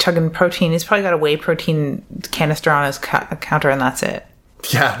chugging protein. He's probably got a whey protein canister on his counter, and that's it.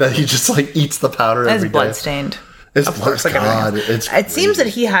 Yeah, that he just like eats the powder every day. It's bloodstained. It's it seems that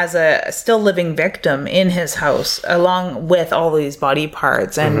he has a still living victim in his house, along with all these body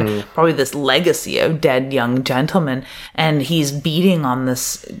parts and probably this legacy of dead young gentlemen. And he's beating on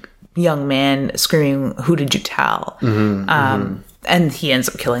this young man, screaming, "Who did you tell?" And he ends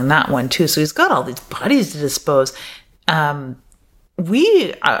up killing that one too. So he's got all these bodies to dispose. Everyone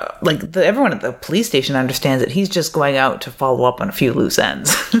at the police station understands that he's just going out to follow up on a few loose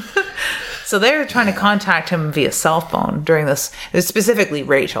ends. So they're trying to contact him via cell phone during this, specifically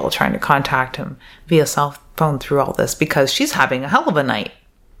Rachel trying to contact him via cell phone through all this because she's having a hell of a night.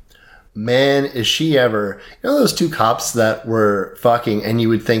 Man, is she ever. You know those two cops that were fucking, and you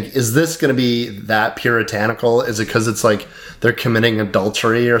would think, is this going to be that puritanical? Is it because it's like they're committing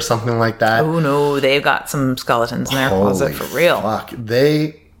adultery or something like that? Oh no, they've got some skeletons in their closet for real. Fuck.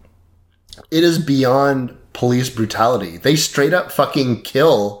 It is beyond police brutality. They straight up fucking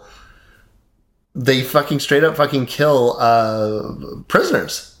kill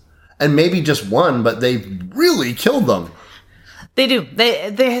prisoners. And maybe just one, but they really killed them. They do.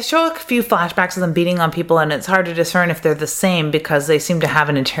 They show a few flashbacks of them beating on people, and it's hard to discern if they're the same because they seem to have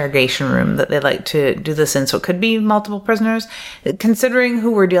an interrogation room that they like to do this in. So it could be multiple prisoners. Considering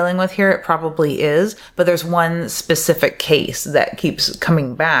who we're dealing with here, it probably is. But there's one specific case that keeps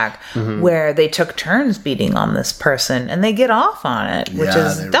coming back where they took turns beating on this person, and they get off on it, which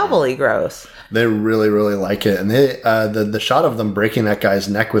is doubly gross. They really, really like it. And the shot of them breaking that guy's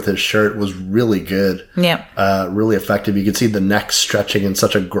neck with his shirt was really good. Yeah. Really effective. You could see the neck stretching in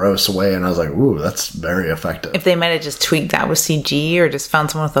such a gross way. And I was like, ooh, that's very effective. If they might have just tweaked that with CG or just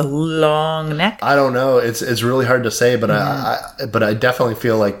found someone with a long neck. I don't know. It's really hard to say, but I definitely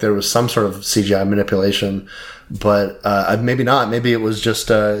feel like there was some sort of CGI manipulation. But maybe not. Maybe it was just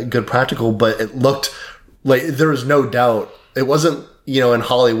good practical. But it looked like there was no doubt. It wasn't, in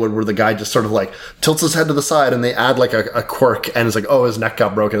Hollywood where the guy just sort of like tilts his head to the side and they add like a quirk and it's like, oh, his neck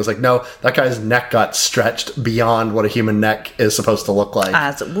got broken. It's like, no, that guy's neck got stretched beyond what a human neck is supposed to look like.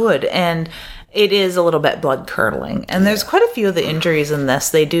 As it would. And it is a little bit blood curdling. And there's quite a few of the injuries in this.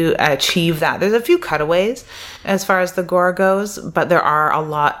 They do achieve that. There's a few cutaways as far as the gore goes, but there are a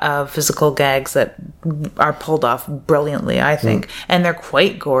lot of physical gags that are pulled off brilliantly, I think. And they're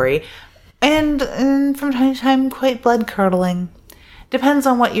quite gory and from time to time quite blood curdling. depends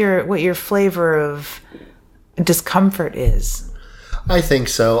on what your flavor of discomfort is. I think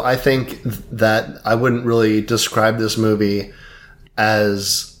so. I think that I wouldn't really describe this movie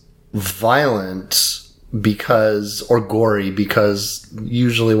as violent or gory, because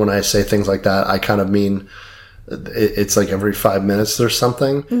usually when I say things like that, I kind of mean it's like every 5 minutes there's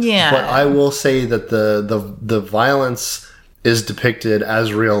something. Yeah. But I will say that the violence is depicted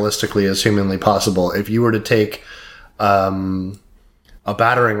as realistically as humanly possible. If you were to take a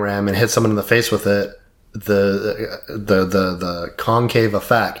battering ram and hit someone in the face with it, the concave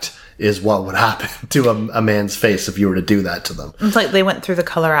effect is what would happen to a man's face if you were to do that to them. It's like they went through the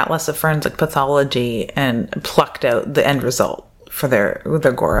color atlas of forensic pathology and plucked out the end result for their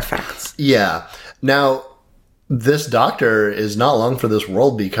gore effects. Yeah. Now, this doctor is not long for this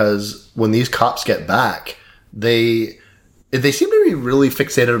world, because when these cops get back, they seem to be really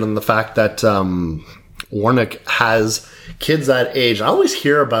fixated on the fact that Warnock has kids that age. I always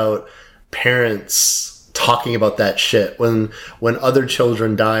hear about parents talking about that shit when other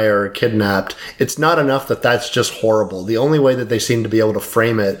children die or are kidnapped. It's not enough that that's just horrible. The only way that they seem to be able to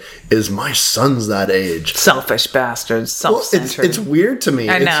frame it is, my son's that age. Selfish bastards, self-centered. Well, it's weird to me.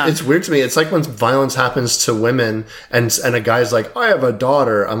 I know. It's weird to me. It's like when violence happens to women and a guy's like, I have a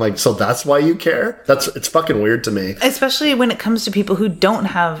daughter. I'm like, so that's why you care? It's fucking weird to me. Especially when it comes to people who don't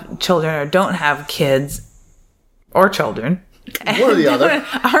have children or don't have kids or children. One or the other.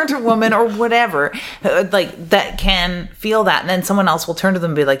 Aren't a woman or whatever, like, that can feel that. And then someone else will turn to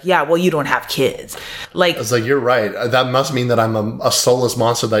them and be like, yeah, well, you don't have kids. Like, it's like, you're right. That must mean that I'm a soulless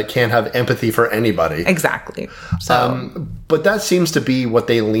monster that can't have empathy for anybody. Exactly. So, but that seems to be what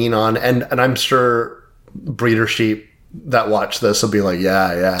they lean on. And I'm sure breeder sheep that watch this will be like,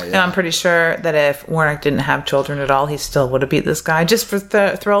 yeah. And I'm pretty sure that if Warnock didn't have children at all, he still would have beat this guy just for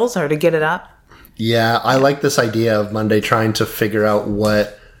thrills or to get it up. Yeah, I like this idea of Monday trying to figure out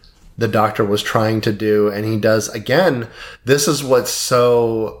what the doctor was trying to do. And he does, again, this is what's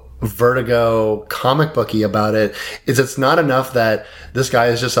so Vertigo comic booky about it, is it's not enough that this guy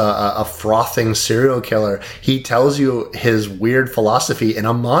is just a frothing serial killer. He tells you his weird philosophy in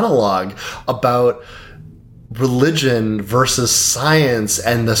a monologue about religion versus science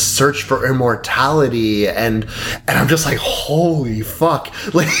and the search for immortality, and I'm just like, holy fuck.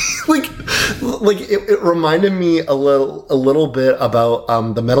 like it reminded me a little bit about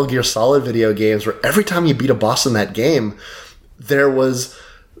the Metal Gear Solid video games, where every time you beat a boss in that game,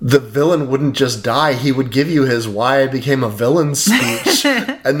 the villain wouldn't just die. He would give you his "why I became a villain" speech.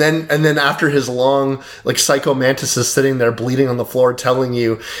 and then after his long, like, Psycho Mantis is sitting there bleeding on the floor telling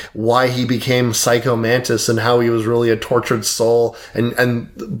you why he became Psycho Mantis and how he was really a tortured soul,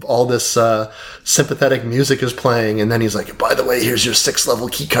 and all this sympathetic music is playing, and then he's like, by the way, here's your 6th level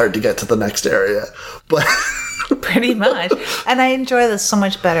key card to get to the next area. But pretty much. And I enjoy this so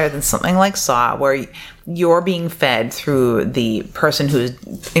much better than something like Saw, where you're being fed through the person who's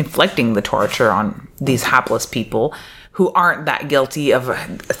inflicting the torture on these hapless people who aren't that guilty of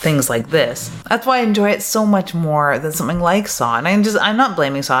things like this. That's why I enjoy it so much more than something like Saw. And I'm not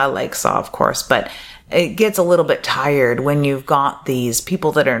blaming Saw. I like Saw, of course, but it gets a little bit tired when you've got these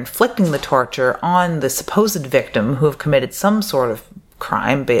people that are inflicting the torture on the supposed victim who have committed some sort of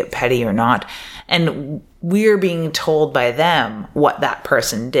crime, be it petty or not, and we're being told by them what that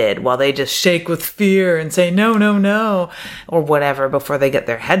person did, while they just shake with fear and say, no, no, no, or whatever, before they get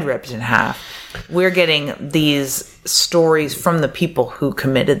their head ripped in half. We're getting these stories from the people who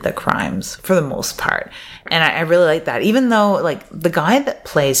committed the crimes, for the most part. And I really like that. Even though, like, the guy that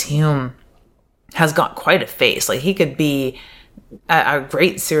plays Hume has got quite a face. Like, he could be a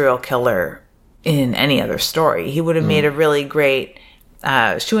great serial killer in any other story. He would have made a really great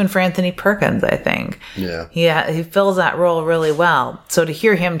shoe-in for Anthony Perkins, I think. Yeah. He fills that role really well. So to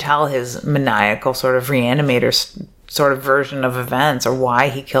hear him tell his maniacal sort of reanimator sort of version of events, or why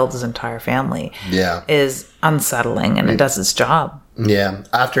he killed his entire family, is unsettling, and it does its job. Yeah.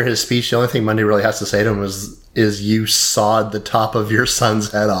 After his speech, the only thing Monday really has to say to him is you sawed the top of your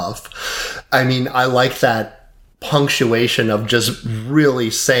son's head off. I mean, I like that punctuation of just really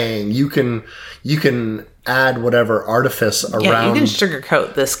saying you can add whatever artifice around. Yeah, you can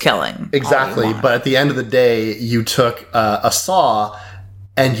sugarcoat this killing. Exactly. But at the end of the day, you took a saw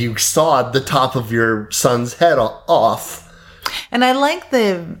and you sawed the top of your son's head off. And I like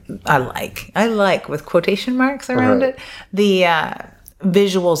with quotation marks around it, the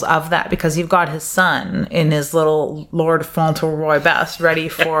visuals of that, because you've got his son in his little Lord Fauntleroy best, ready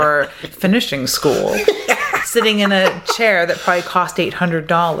for finishing school, sitting in a chair that probably cost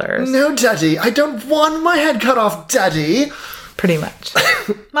 $800. No, Daddy, I don't want my head cut off, Daddy. Pretty much.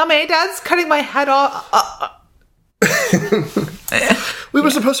 Mommy, Dad's cutting my head off.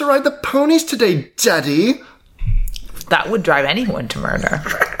 We're supposed to ride the ponies today, Daddy. That would drive anyone to murder.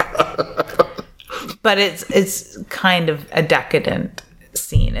 But it's kind of a decadent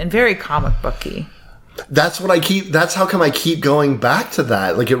scene and very comic booky. That's how come I keep going back to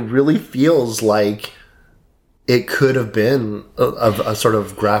that. Like, it really feels like it could have been a sort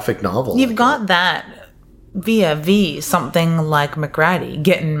of graphic novel. You've got that vis-a-vis something like McReady,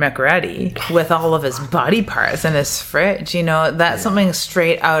 getting McReady with all of his body parts in his fridge. You know, that's something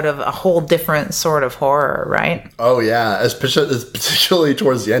straight out of a whole different sort of horror, right? Oh, yeah. Particularly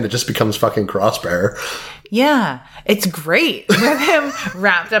towards the end, it just becomes fucking Crossbear. Yeah, it's great with him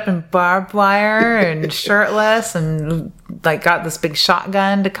wrapped up in barbed wire and shirtless and like got this big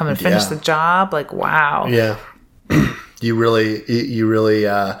shotgun to come and finish the job. Like, wow. Yeah. You really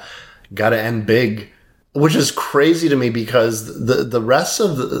got to end big, which is crazy to me because the rest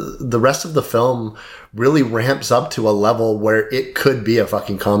of the film really ramps up to a level where it could be a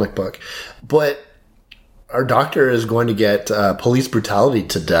fucking comic book. But our doctor is going to get police brutality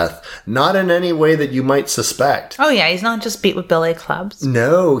to death, not in any way that you might suspect. Oh yeah, he's not just beat with billy clubs.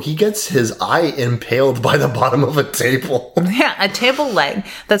 No, he gets his eye impaled by the bottom of a table. Yeah, a table leg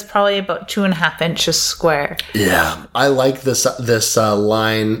that's probably about 2.5 inches square. Yeah, I like this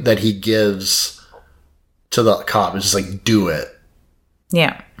line that he gives to the cop. It's just like, do it.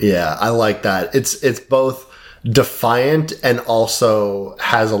 Yeah. Yeah, I like that. It's both defiant and also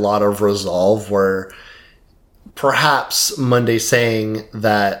has a lot of resolve, where perhaps Monday saying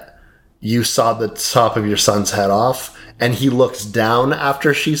that you saw the top of your son's head off and he looks down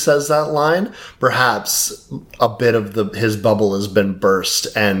after she says that line, perhaps a bit of his bubble has been burst,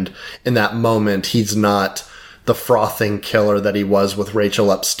 and in that moment he's not the frothing killer that he was with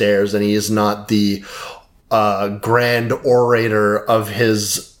Rachel upstairs, and he is not the grand orator of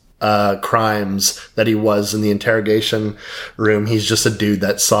his crimes that he was in the interrogation room. He's just a dude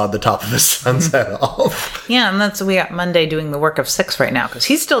that sawed the top of his son's head off. Yeah, and we got Monday doing the work of 6 right now, because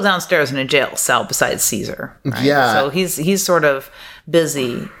he's still downstairs in a jail cell besides Caesar. Right? Yeah. So he's sort of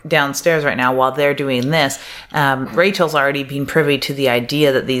busy downstairs right now while they're doing this. Rachel's already been privy to the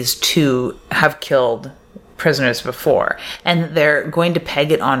idea that these two have killed prisoners before, and they're going to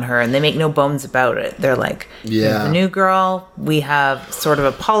peg it on her, and they make no bones about it. They're like, yeah, the new girl, we have sort of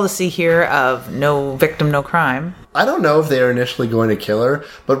a policy here of no victim, no crime. I don't know if they are initially going to kill her,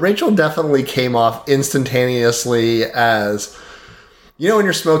 but Rachel definitely came off instantaneously as, you know, when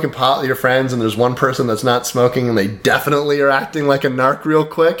you're smoking pot with your friends and there's one person that's not smoking and they definitely are acting like a narc real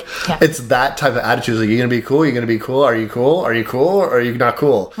quick. Yeah. It's that type of attitude. Like, you going to be cool? You going to be cool? Are you cool? Are you cool? Or are you not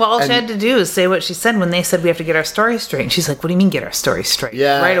cool? Well, all she had to do is say what she said when they said we have to get our story straight. And she's like, what do you mean get our story straight?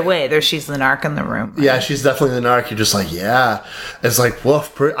 Yeah. Right away, she's the narc in the room. Right? Yeah, she's definitely the narc. You're just like, yeah. It's like,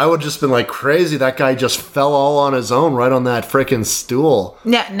 woof. I would have just been like, crazy. That guy just fell all on his own right on that freaking stool.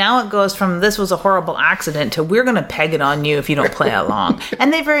 Yeah, now it goes from this was a horrible accident to we're going to peg it on you if you don't play along.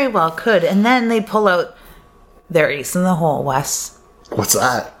 And they very well could. And then they pull out their ace in the hole, Wes. What's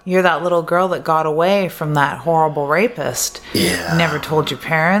that? You're that little girl that got away from that horrible rapist. Yeah. Never told your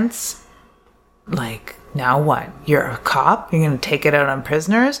parents. Like, now what? You're a cop? You're going to take it out on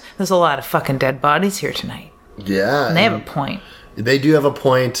prisoners? There's a lot of fucking dead bodies here tonight. Yeah. And they have a point. They do have a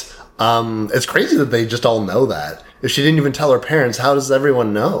point. It's crazy that they just all know that. If she didn't even tell her parents, how does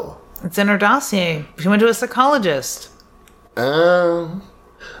everyone know? It's in her dossier. She went to a psychologist. Yeah.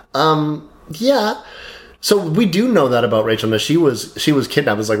 So we do know that about Rachel, that she was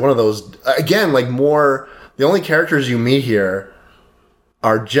kidnapped. It's like one of those, again, like more, the only characters you meet here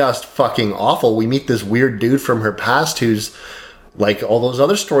are just fucking awful. We meet this weird dude from her past who's like all those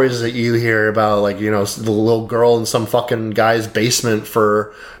other stories that you hear about, like, you know, the little girl in some fucking guy's basement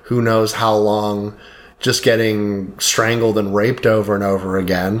for who knows how long, just getting strangled and raped over and over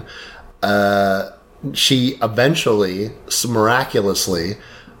again. She eventually, miraculously,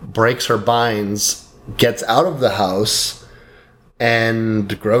 breaks her binds, gets out of the house,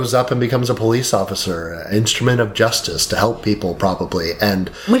 and grows up and becomes a police officer, an instrument of justice to help people, probably. And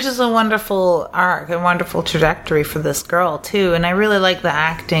which is a wonderful arc, a wonderful trajectory for this girl too. And I really like the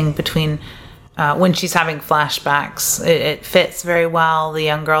acting between when she's having flashbacks. It fits very well. The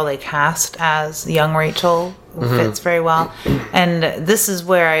young girl they cast as young Rachel fits very well. And this is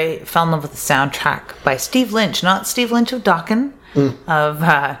where I fell in love with the soundtrack by Steve Lynch, not Steve Lynch of Dokken. Of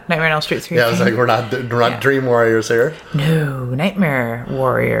Nightmare on Elm Street 3. Yeah, I was like, we're not Dream Warriors here. No, Nightmare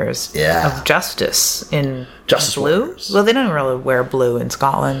Warriors. Yeah. Of Justice in Justice blue. Warriors. Well, they don't really wear blue in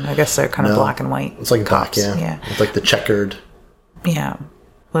Scotland. I guess they're kind of black and white. It's like cops. black, yeah. It's like the checkered. Yeah.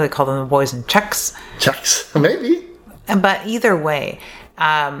 What do they call them? The boys in checks. Checks, maybe. But either way,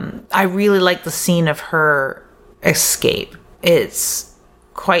 I really like the scene of her escape. It's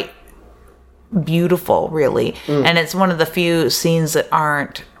quite beautiful, really. And it's one of the few scenes that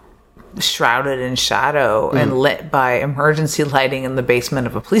aren't shrouded in shadow and lit by emergency lighting in the basement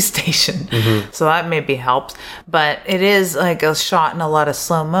of a police station. So that maybe helps. But it is like a shot in a lot of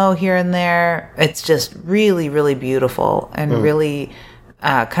slow-mo here and there. It's just really, really beautiful and really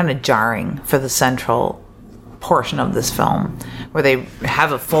kind of jarring for the central portion of this film, where they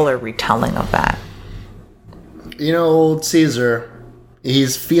have a fuller retelling of that. You know, old Caesar,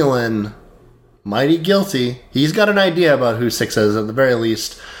 he's feeling mighty guilty. He's got an idea about who Six is, at the very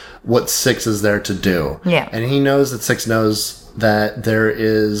least, what Six is there to do. Yeah. And he knows that Six knows that there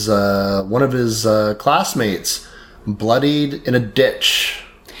is one of his classmates bloodied in a ditch.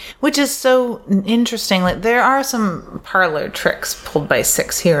 Which is so interesting. Like, there are some parlor tricks pulled by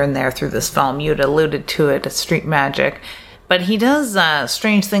Six here and there through this film. You'd alluded to it, street magic. But he does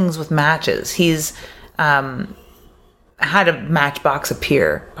strange things with matches. He's had a matchbox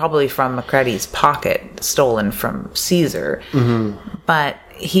appear, probably from Macready's pocket, stolen from Caesar. But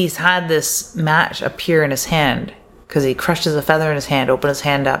he's had this match appear in his hand because he crushes a feather in his hand, opened his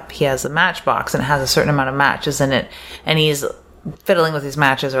hand up. He has a matchbox and it has a certain amount of matches in it. And he's fiddling with these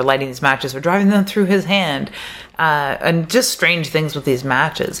matches or lighting these matches or driving them through his hand, and just strange things with these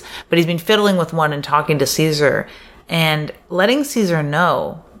matches. But he's been fiddling with one and talking to Caesar and letting Caesar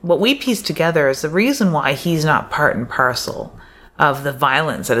know what we piece together is the reason why he's not part and parcel of the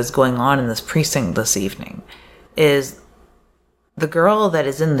violence that is going on in this precinct this evening is the girl that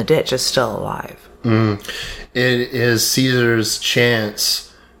is in the ditch is still alive. It is Caesar's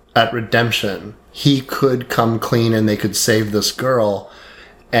chance at redemption. He could come clean and they could save this girl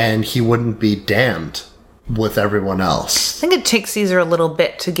and he wouldn't be damned with everyone else. I think it takes Caesar a little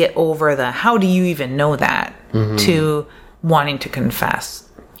bit to get over the how do you even know that to wanting to confess.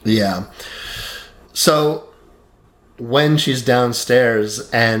 Yeah. So when she's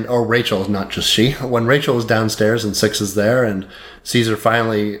downstairs or Rachel, not just she, when Rachel is downstairs and Six is there and Caesar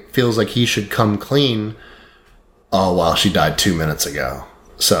finally feels like he should come clean, oh, well, she died 2 minutes ago.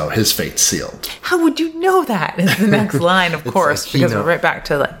 So his fate's sealed. How would you know that? Is the next line, of course, like because we're right back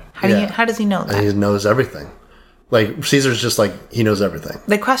to like, how does he know that? And he knows everything. Like, Caesar's just like, he knows everything.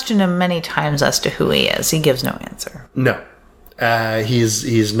 They question him many times as to who he is. He gives no answer. No.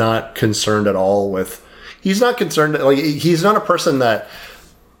 He's not concerned at all with... He's not concerned... Like, he's not a person that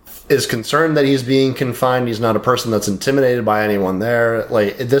is concerned that he's being confined. He's not a person that's intimidated by anyone there.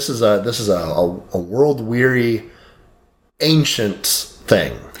 Like, this is a world-weary, ancient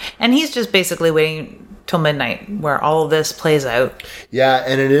thing. And he's just basically waiting till midnight where all of this plays out. Yeah,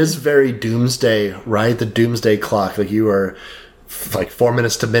 and it is very doomsday, right? The doomsday clock. Like, you are... like 4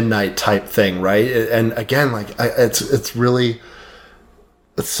 minutes to midnight type thing, right? And again, like it's really,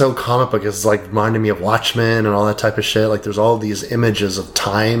 it's so comic book. It's like reminding me of Watchmen and all that type of shit. Like there's all these images of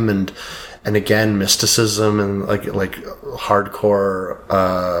time and again mysticism and like hardcore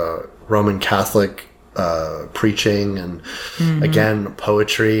Roman Catholic preaching and again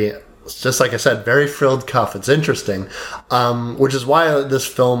poetry. It's just like I said, very frilled cuff. It's interesting, which is why this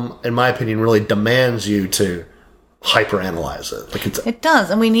film, in my opinion, really demands you to hyperanalyze it. Like it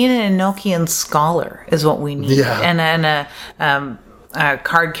does, and we need an Enochian scholar is what we need, and a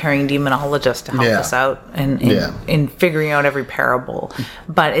card-carrying demonologist to help us out in figuring out every parable.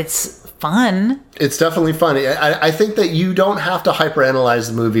 But it's fun. It's definitely fun. I think that you don't have to hyperanalyze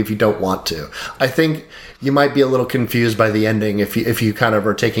the movie if you don't want to. I think you might be a little confused by the ending if you kind of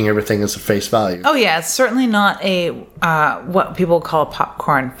are taking everything as a face value. Oh yeah, it's certainly not a what people call a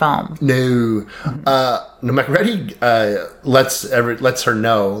popcorn film. No. Macready lets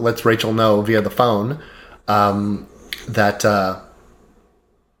Rachel know via the phone that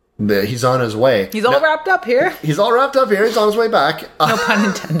he's on his way. He's all wrapped up here. He's all wrapped up here. He's on his way back. No pun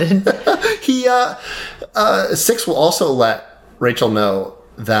intended. Six will also let Rachel know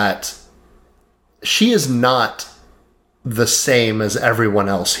that she is not the same as everyone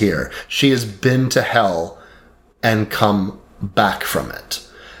else here. She has been to hell and come back from it.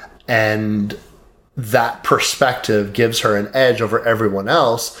 And that perspective gives her an edge over everyone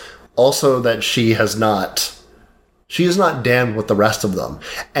else. Also that she is not damned with the rest of them.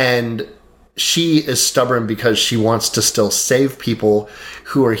 And she is stubborn because she wants to still save people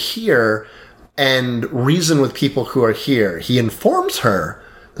who are here and reason with people who are here. He informs her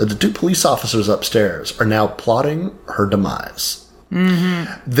that the 2 police officers upstairs are now plotting her demise.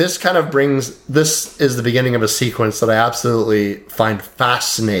 This is the beginning of a sequence that I absolutely find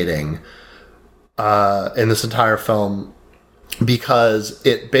fascinating in this entire film, because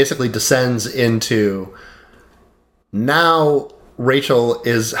it basically descends into now Rachel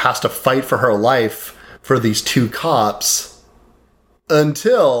has to fight for her life for these 2 cops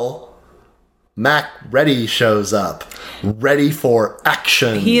until Mac Ready shows up, ready for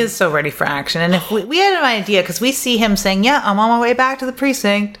action. He is so ready for action. And if we had an idea, because we see him saying, yeah, I'm on my way back to the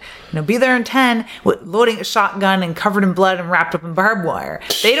precinct, be there in 10, loading a shotgun and covered in blood and wrapped up in barbed wire.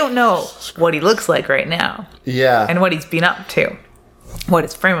 They don't know what he looks like right now. Yeah. And what he's been up to, what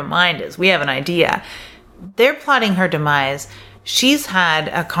his frame of mind is. We have an idea. They're plotting her demise. She's had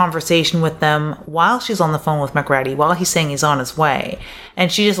a conversation with them while she's on the phone with McReady, while he's saying he's on his way.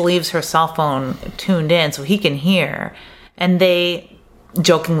 And she just leaves her cell phone tuned in so he can hear. And they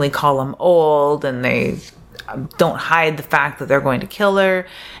jokingly call him old, and they don't hide the fact that they're going to kill her.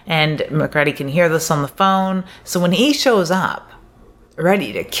 And McReady can hear this on the phone. So when he shows up,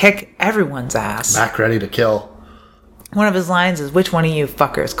 ready to kick everyone's ass. Mac Ready to kill. One of his lines is, which one of you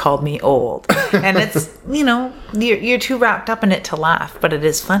fuckers called me old? And it's, you're too wrapped up in it to laugh, but it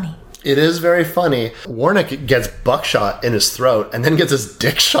is funny. It is very funny. Warnick gets buckshot in his throat and then gets his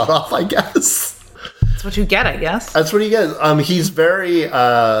dick shot off, I guess. That's what you get, I guess. That's what he gets. He's very,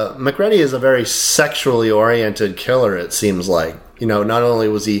 McReady is a very sexually oriented killer, it seems like. Not only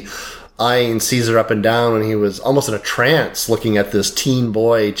was he eyeing Caesar up and down when he was almost in a trance looking at this teen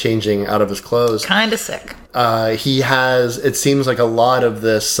boy changing out of his clothes. Kind of sick. He has, it seems like a lot of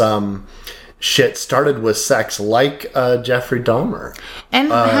this shit started with sex, like Jeffrey Dahmer. And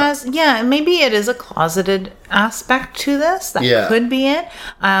maybe it is a closeted aspect to this. That could be it.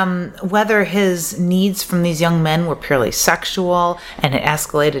 Whether his needs from these young men were purely sexual and it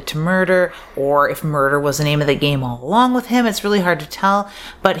escalated to murder, or if murder was the name of the game all along with him, it's really hard to tell.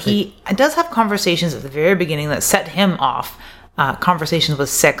 But he does have conversations at the very beginning that set him off. Conversations with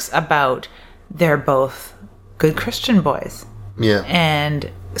Six about they're both good Christian boys. Yeah.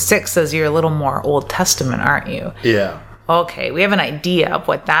 And Six says, you're a little more Old Testament, aren't you? Yeah. Okay, we have an idea of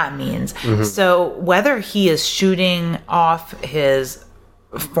what that means. Mm-hmm. So whether he is shooting off his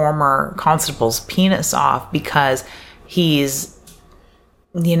former constable's penis off because he's,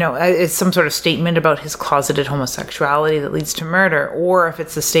 it's some sort of statement about his closeted homosexuality that leads to murder, or if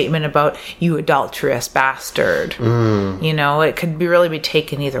it's a statement about you adulterous bastard. It could really be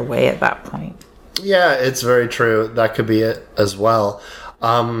taken either way at that point. Yeah, it's very true. That could be it as well.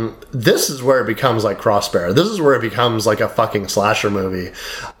 This is where it becomes like Crossbear. This is where it becomes like a fucking slasher movie.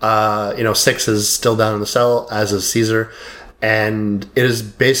 Six is still down in the cell, as is Caesar. And it has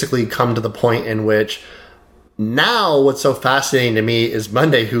basically come to the point in which now what's so fascinating to me is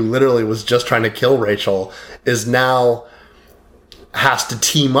Monday, who literally was just trying to kill Rachel, is now has to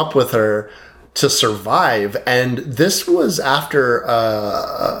team up with her to survive. And this was after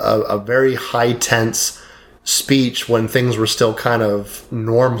a very high tense speech when things were still kind of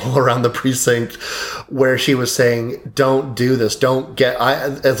normal around the precinct, where she was saying, don't do this,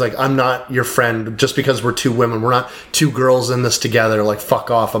 it's like, I'm not your friend just because we're two women, we're not two girls in this together, like fuck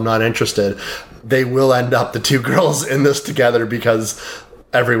off, I'm not interested. They will end up the two girls in this together because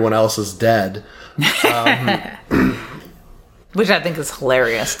everyone else is dead. Which I think is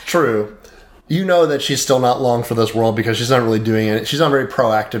hilarious. True. That she's still not long for this world because she's not really doing it. She's not very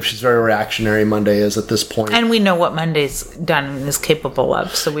proactive. She's very reactionary, Monday is at this point. And we know what Monday's done and is capable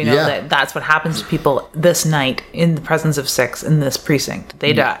of. So we know that that's what happens to people this night in the presence of Six in this precinct.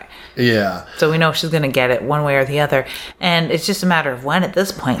 They die. Yeah. So we know she's going to get it one way or the other. And it's just a matter of when at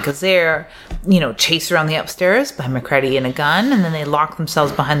this point, because they're, chased around the upstairs by McCready and a gun, and then they lock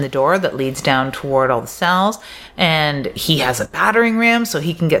themselves behind the door that leads down toward all the cells. And he has a battering ram so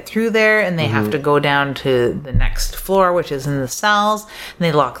he can get through there, and they have to go down to the next floor, which is in the cells, and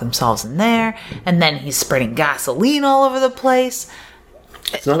they lock themselves in there. And then he's spreading gasoline all over the place.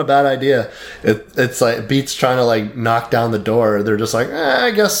 It's not a bad idea. It's like, it beats trying to like knock down the door. They're just like,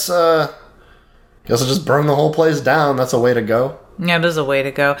 I guess I'll just burn the whole place down. That's a way to go. Yeah, it is a way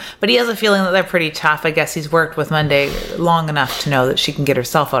to go. But he has a feeling that they're pretty tough. I guess he's worked with Monday long enough to know that she can get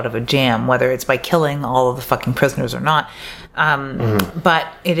herself out of a jam, whether it's by killing all of the fucking prisoners or not. But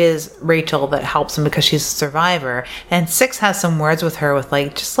it is Rachel that helps him because she's a survivor. And Six has some words with her with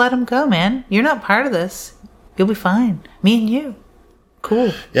like, just let him go, man. You're not part of this. You'll be fine. Me and you.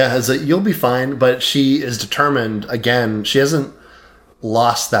 Cool. Yeah, you'll be fine, but she is determined. Again, she hasn't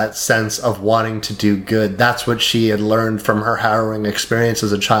lost that sense of wanting to do good. That's what she had learned from her harrowing experience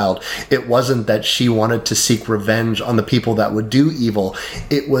as a child. It wasn't that she wanted to seek revenge on the people that would do evil.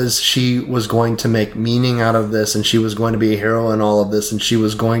 It was she was going to make meaning out of this, and she was going to be a hero in all of this, and she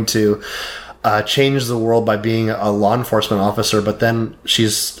was going to change the world by being a law enforcement officer. But then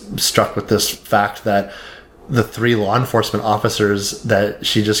she's struck with this fact that the 3 law enforcement officers that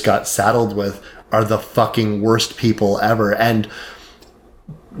she just got saddled with are the fucking worst people ever. And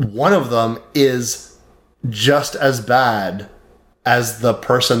one of them is just as bad as the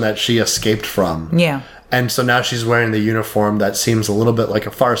person that she escaped from. Yeah. And so now she's wearing the uniform that seems a little bit like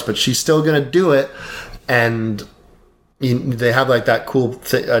a farce, but she's still going to do it. And they have like that cool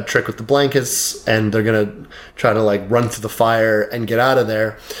trick with the blankets, and they're going to try to like run through the fire and get out of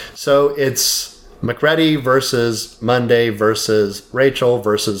there. So it's McReady versus Monday versus Rachel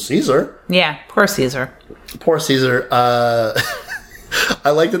versus Caesar. Yeah, poor Caesar. Poor Caesar. I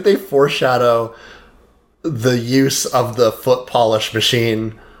like that they foreshadow the use of the foot polish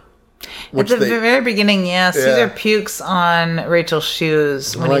machine. At the very beginning, Caesar pukes on Rachel's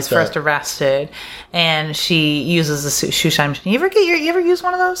shoes when like he's first arrested, and she uses the shoe shine machine. You ever use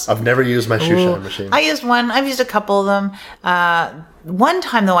one of those? I've never used my shoe shine machine. I used one. I've used a couple of them. One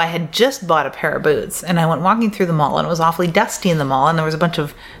time, though, I had just bought a pair of boots, and I went walking through the mall, and it was awfully dusty in the mall, and there was a bunch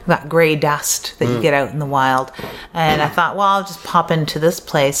of that gray dust that you get out in the wild. And I thought, well, I'll just pop into this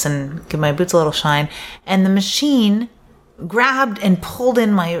place and give my boots a little shine. And the machine grabbed and pulled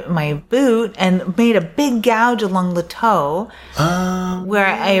in my boot and made a big gouge along the toe,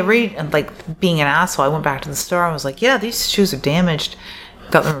 where like being an asshole, I went back to the store and was like, yeah, these shoes are damaged,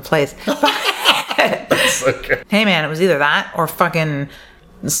 got them replaced. That's okay. Hey man, it was either that or fucking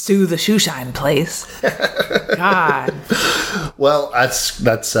sue the shoe shine place. God. Well,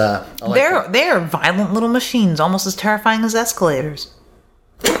 that's I like They're violent little machines, almost as terrifying as escalators.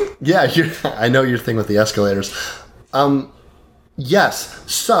 Yeah, I know your thing with the escalators. Yes,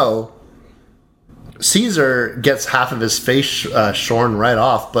 so Caesar gets half of his face shorn right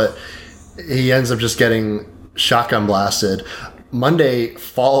off, but he ends up just getting shotgun blasted. Monday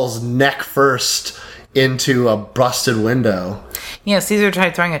falls neck first into a busted window. Yeah, Caesar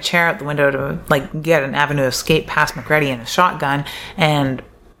tried throwing a chair out the window to like get an avenue of escape past McReady and a shotgun, and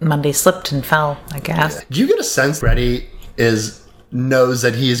Monday slipped and fell, I guess. Do you get a sense McReady knows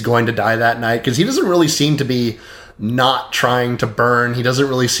that he is going to die that night? Because he doesn't really seem to be not trying to burn. He doesn't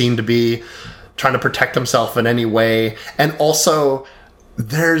really seem to be trying to protect himself in any way. And also,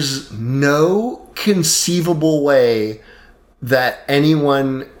 there's no conceivable way that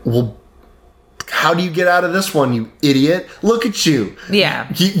anyone will... How do you get out of this one, you idiot? Look at you.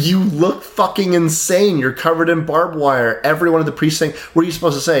 Yeah. You look fucking insane. You're covered in barbed wire. Everyone in the precinct... What are you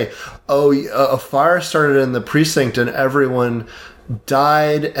supposed to say? Oh, a fire started in the precinct and everyone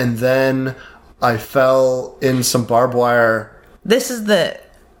died, and then I fell in some barbed wire. This is the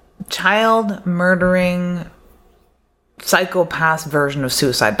child murdering psychopath version of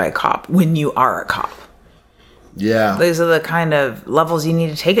suicide by cop when you are a cop. Yeah. These are the kind of levels you need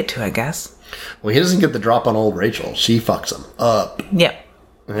to take it to, I guess. Well, he doesn't get the drop on old Rachel. She fucks him up. Yep.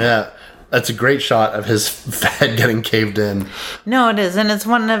 Yeah. That's a great shot of his head getting caved in. No, it is. And it's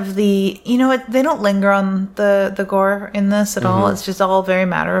one of the... You know what? They don't linger on the gore in this at all. It's just all very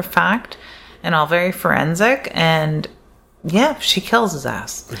matter of fact and all very forensic. And yeah, she kills his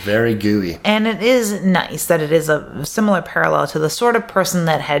ass. Very gooey. And it is nice that it is a similar parallel to the sort of person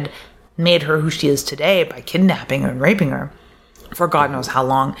that had made her who she is today by kidnapping her and raping her for God knows how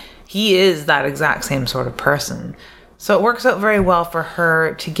long. He is that exact same sort of person. So it works out very well for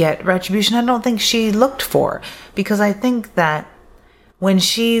her to get retribution I don't think she looked for. Because I think that when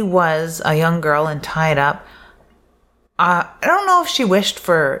she was a young girl and tied up, I don't know if she wished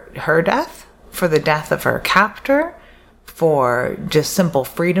for her death, for the death of her captor, for just simple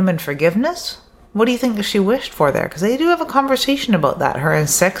freedom and forgiveness. What do you think she wished for there? Because they do have a conversation about that, her and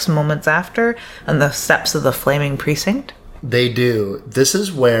Six moments after, on the steps of the flaming precinct. They do. This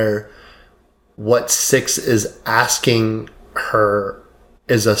is where what Six is asking her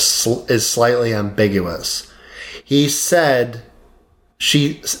is slightly ambiguous. She says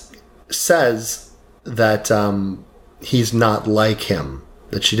that he's not like him,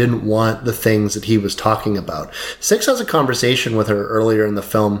 that she didn't want the things that he was talking about. Six has a conversation with her earlier in the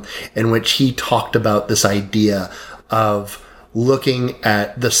film in which he talked about this idea of looking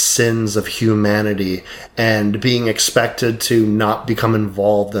at the sins of humanity and being expected to not become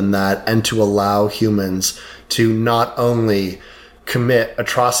involved in that, and to allow humans to not only commit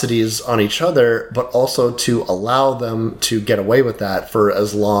atrocities on each other, but also to allow them to get away with that for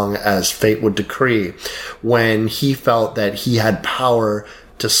as long as fate would decree, when he felt that he had power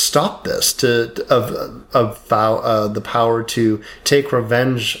to stop this, the power to take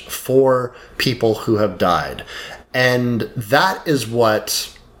revenge for people who have died. And that is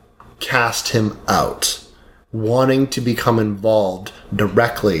what cast him out, wanting to become involved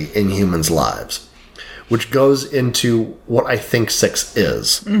directly in humans' lives, which goes into what I think Six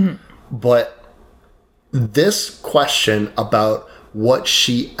is. Mm-hmm. But this question about what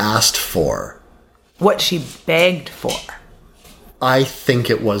she asked for, what she begged for, I think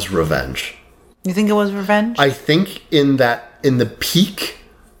it was revenge. You think it was revenge? I think in the peak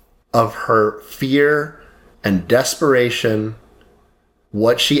of her fear and desperation,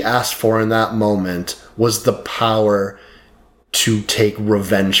 what she asked for in that moment was the power to take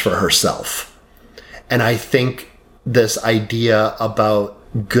revenge for herself. And I think this idea about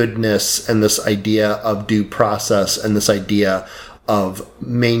goodness and this idea of due process and this idea of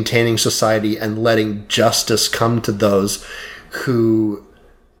maintaining society and letting justice come to those who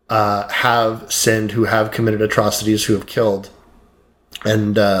have sinned, who have committed atrocities, who have killed,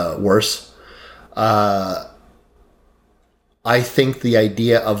 and worse. I think the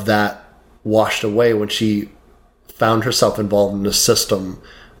idea of that washed away when she found herself involved in a system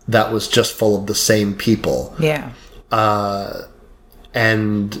that was just full of the same people. Yeah.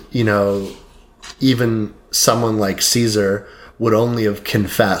 And, you know, even someone like Caesar would only have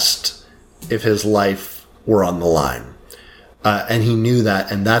confessed if his life were on the line. And he knew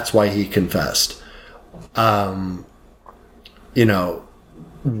that, and that's why he confessed. You know,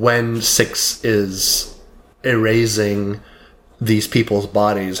 when Six is erasing these people's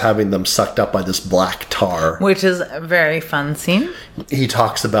bodies, having them sucked up by this black tar. Which is a very fun scene. He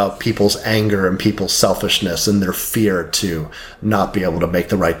talks about people's anger and people's selfishness and their fear to not be able to make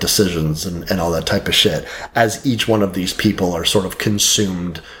the right decisions and all that type of shit, as each one of these people are sort of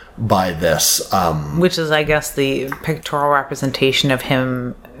consumed by this. Which is, I guess, the pictorial representation of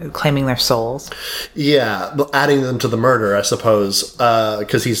him claiming their souls. Yeah, but adding them to the murder, I suppose,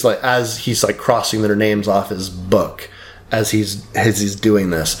 because he's like crossing their names off his book as he's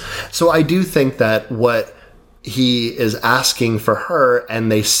doing this. So I do think that what he is asking for her,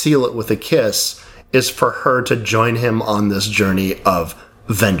 and they seal it with a kiss, is for her to join him on this journey of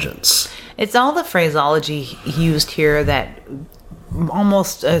vengeance. It's all the phraseology used here that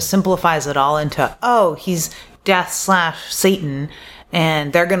almost simplifies it all into, oh, he's death/Satan,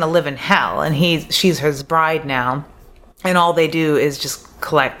 and they're gonna live in hell, and she's his bride now, and all they do is just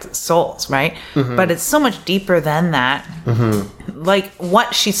collect souls, right? Mm-hmm. But it's so much deeper than that. Mm-hmm. Like,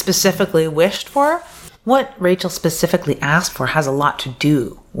 what she specifically wished for, what Rachel specifically asked for, has a lot to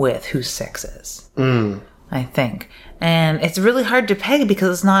do with who Six is, I think. And it's really hard to peg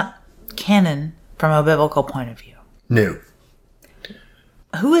because it's not canon from a biblical point of view. No.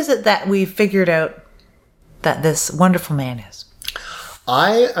 Who is it that we figured out that this wonderful man is?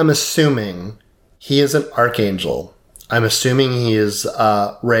 I am assuming he is an archangel. I'm assuming he is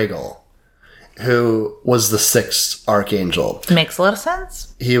Regal, who was the sixth archangel. Makes a lot of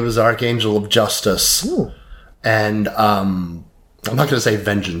sense. He was Archangel of Justice. Ooh. And I'm not going to say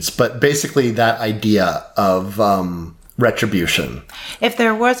vengeance, but basically that idea of retribution. If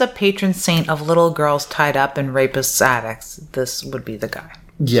there was a patron saint of little girls tied up in rapists' attics, this would be the guy.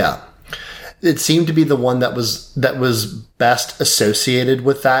 Yeah. It seemed to be the one that was best associated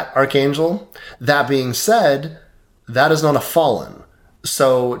with that archangel. That being said, that is not a fallen.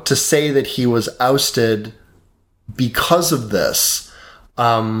 So to say that he was ousted because of this,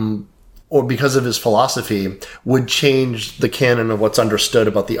 or because of his philosophy, would change the canon of what's understood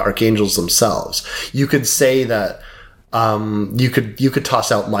about the archangels themselves. You could say that you could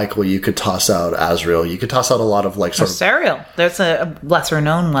toss out Michael, you could toss out Azrael, you could toss out a lot of like sort of Sariel. There's a lesser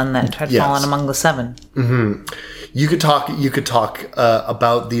known one that had fallen among the seven. Mm-hmm. You could talk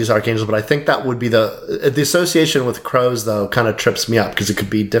about these archangels, but I think that would be the association with crows though kind of trips me up because it could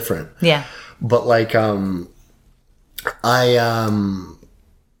be different. Yeah. But like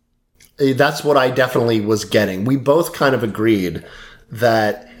that's what I definitely was getting. We both kind of agreed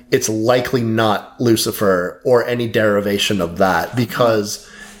that it's likely not Lucifer or any derivation of that because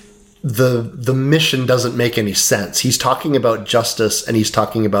the mission doesn't make any sense. He's talking about justice and he's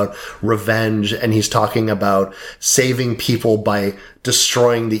talking about revenge and he's talking about saving people by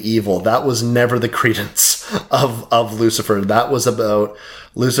destroying the evil. That was never the credence of Lucifer.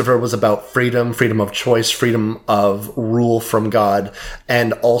 Lucifer was about freedom of choice, freedom of rule from God,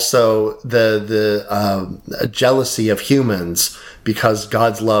 and also the jealousy of humans because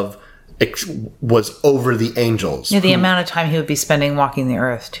God's love was over the angels. Yeah, the amount of time he would be spending walking the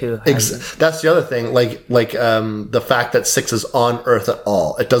earth too. That's the other thing. Like the fact that Six is on Earth at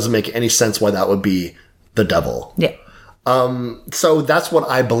all. It doesn't make any sense why that would be the devil. Yeah. So that's what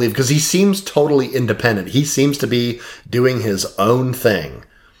I believe because he seems totally independent. He seems to be doing his own thing.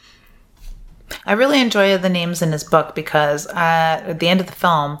 I really enjoy the names in his book because at the end of the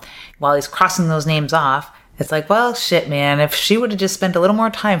film, while he's crossing those names off, it's like, well, shit, man, if she would have just spent a little more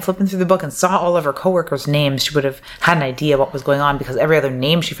time flipping through the book and saw all of her coworkers' names, she would have had an idea what was going on because every other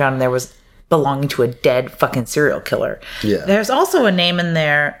name she found in there was belonging to a dead fucking serial killer. Yeah. There's also a name in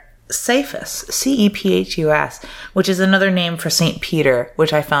there Cephas, Cephus, which is another name for St. Peter,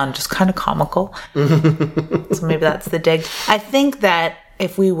 which I found just kind of comical. So maybe that's the dig. I think that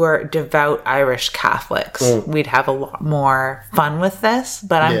if we were devout Irish Catholics, we'd have a lot more fun with this.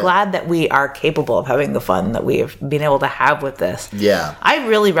 But I'm glad that we are capable of having the fun that we have been able to have with this. Yeah. I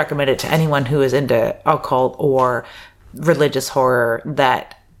really recommend it to anyone who is into occult or religious horror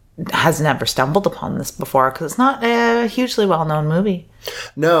that has never stumbled upon this before, because it's not a hugely well-known movie.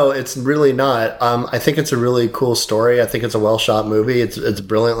 No, it's really not. I think it's a really cool story. I think it's a well-shot movie. It's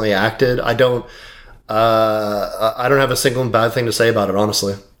brilliantly acted. I don't have a single bad thing to say about it,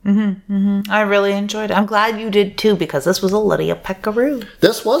 honestly. I really enjoyed it. I'm glad you did too, because this was a Lydia Pickaroo.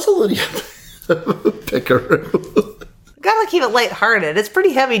 This was a Lydia Pickaroo. Gotta keep it lighthearted. It's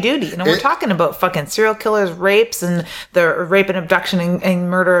pretty heavy duty. You know, we're talking about fucking serial killers, rapes, and the rape and abduction and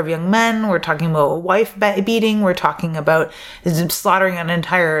murder of young men. We're talking about a wife beating. We're talking about slaughtering an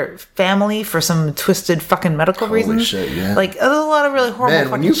entire family for some twisted fucking medical reasons. Shit, yeah. Like, there's a lot of really horrible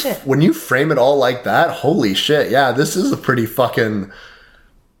fucking shit. When you frame it all like that, holy shit, yeah, this is a pretty fucking...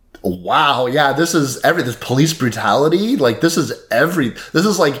 Wow, yeah, this is this police brutality. Like, this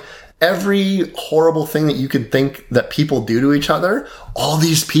is like... Every horrible thing that you could think that people do to each other, all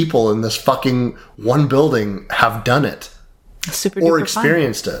these people in this fucking one building have done it. Super or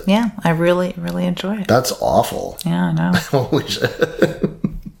experienced fun. it. Yeah, I really, really enjoy it. That's awful. Yeah, I know. Holy shit.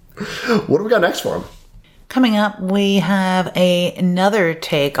 What do we got next for him? Coming up, we have another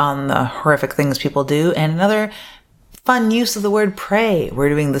take on the horrific things people do and another fun use of the word pray. We're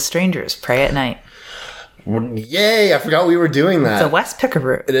doing The Strangers, Pray at Night. Yay, I forgot we were doing that. It's a West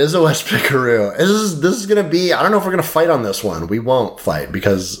Pickaroo. It is a West Pickaroo. This is going to be, I don't know if we're going to fight on this one. We won't fight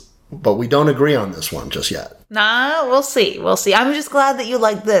but we don't agree on this one just yet. Nah, we'll see. We'll see. I'm just glad that you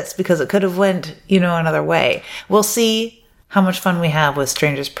like this because it could have went, another way. We'll see how much fun we have with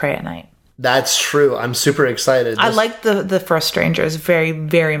Strangers Pray at Night. That's true. I'm super excited. I like the first Strangers very,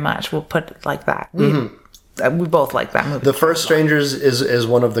 very much. We'll put it like that. We both like that movie. The First Strangers is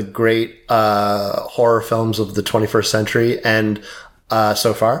one of the great horror films of the 21st century, and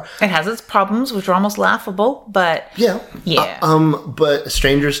so far it has its problems, which are almost laughable. But yeah. But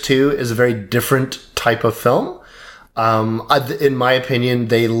Strangers 2 is a very different type of film. In my opinion,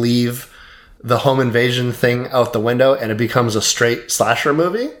 they leave the home invasion thing out the window, and it becomes a straight slasher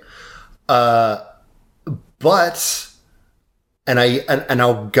movie. But. And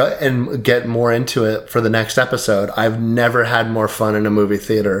I'll get more into it for the next episode. I've never had more fun in a movie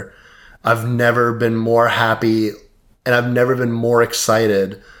theater. I've never been more happy, and I've never been more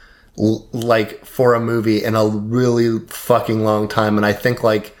excited for a movie in a really fucking long time. And I think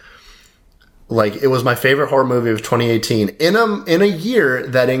like it was my favorite horror movie of 2018 in a year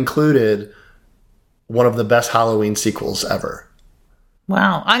that included one of the best Halloween sequels ever.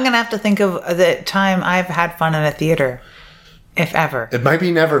 Wow, I'm gonna have to think of the time I've had fun in a theater. If ever. It might be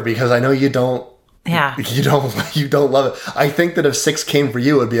never, because I know you don't. Yeah. You don't love it. I think that if 6 came for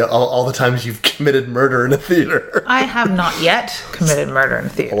you, it would be all the times you've committed murder in a theater. I have not yet committed murder in a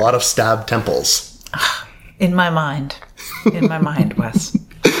theater. A lot of stabbed temples. In my mind. In my mind, Wes.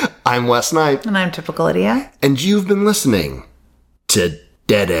 I'm Wes Knight. And I'm Typical Lydia. And you've been listening to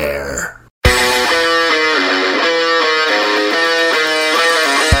Dead Air.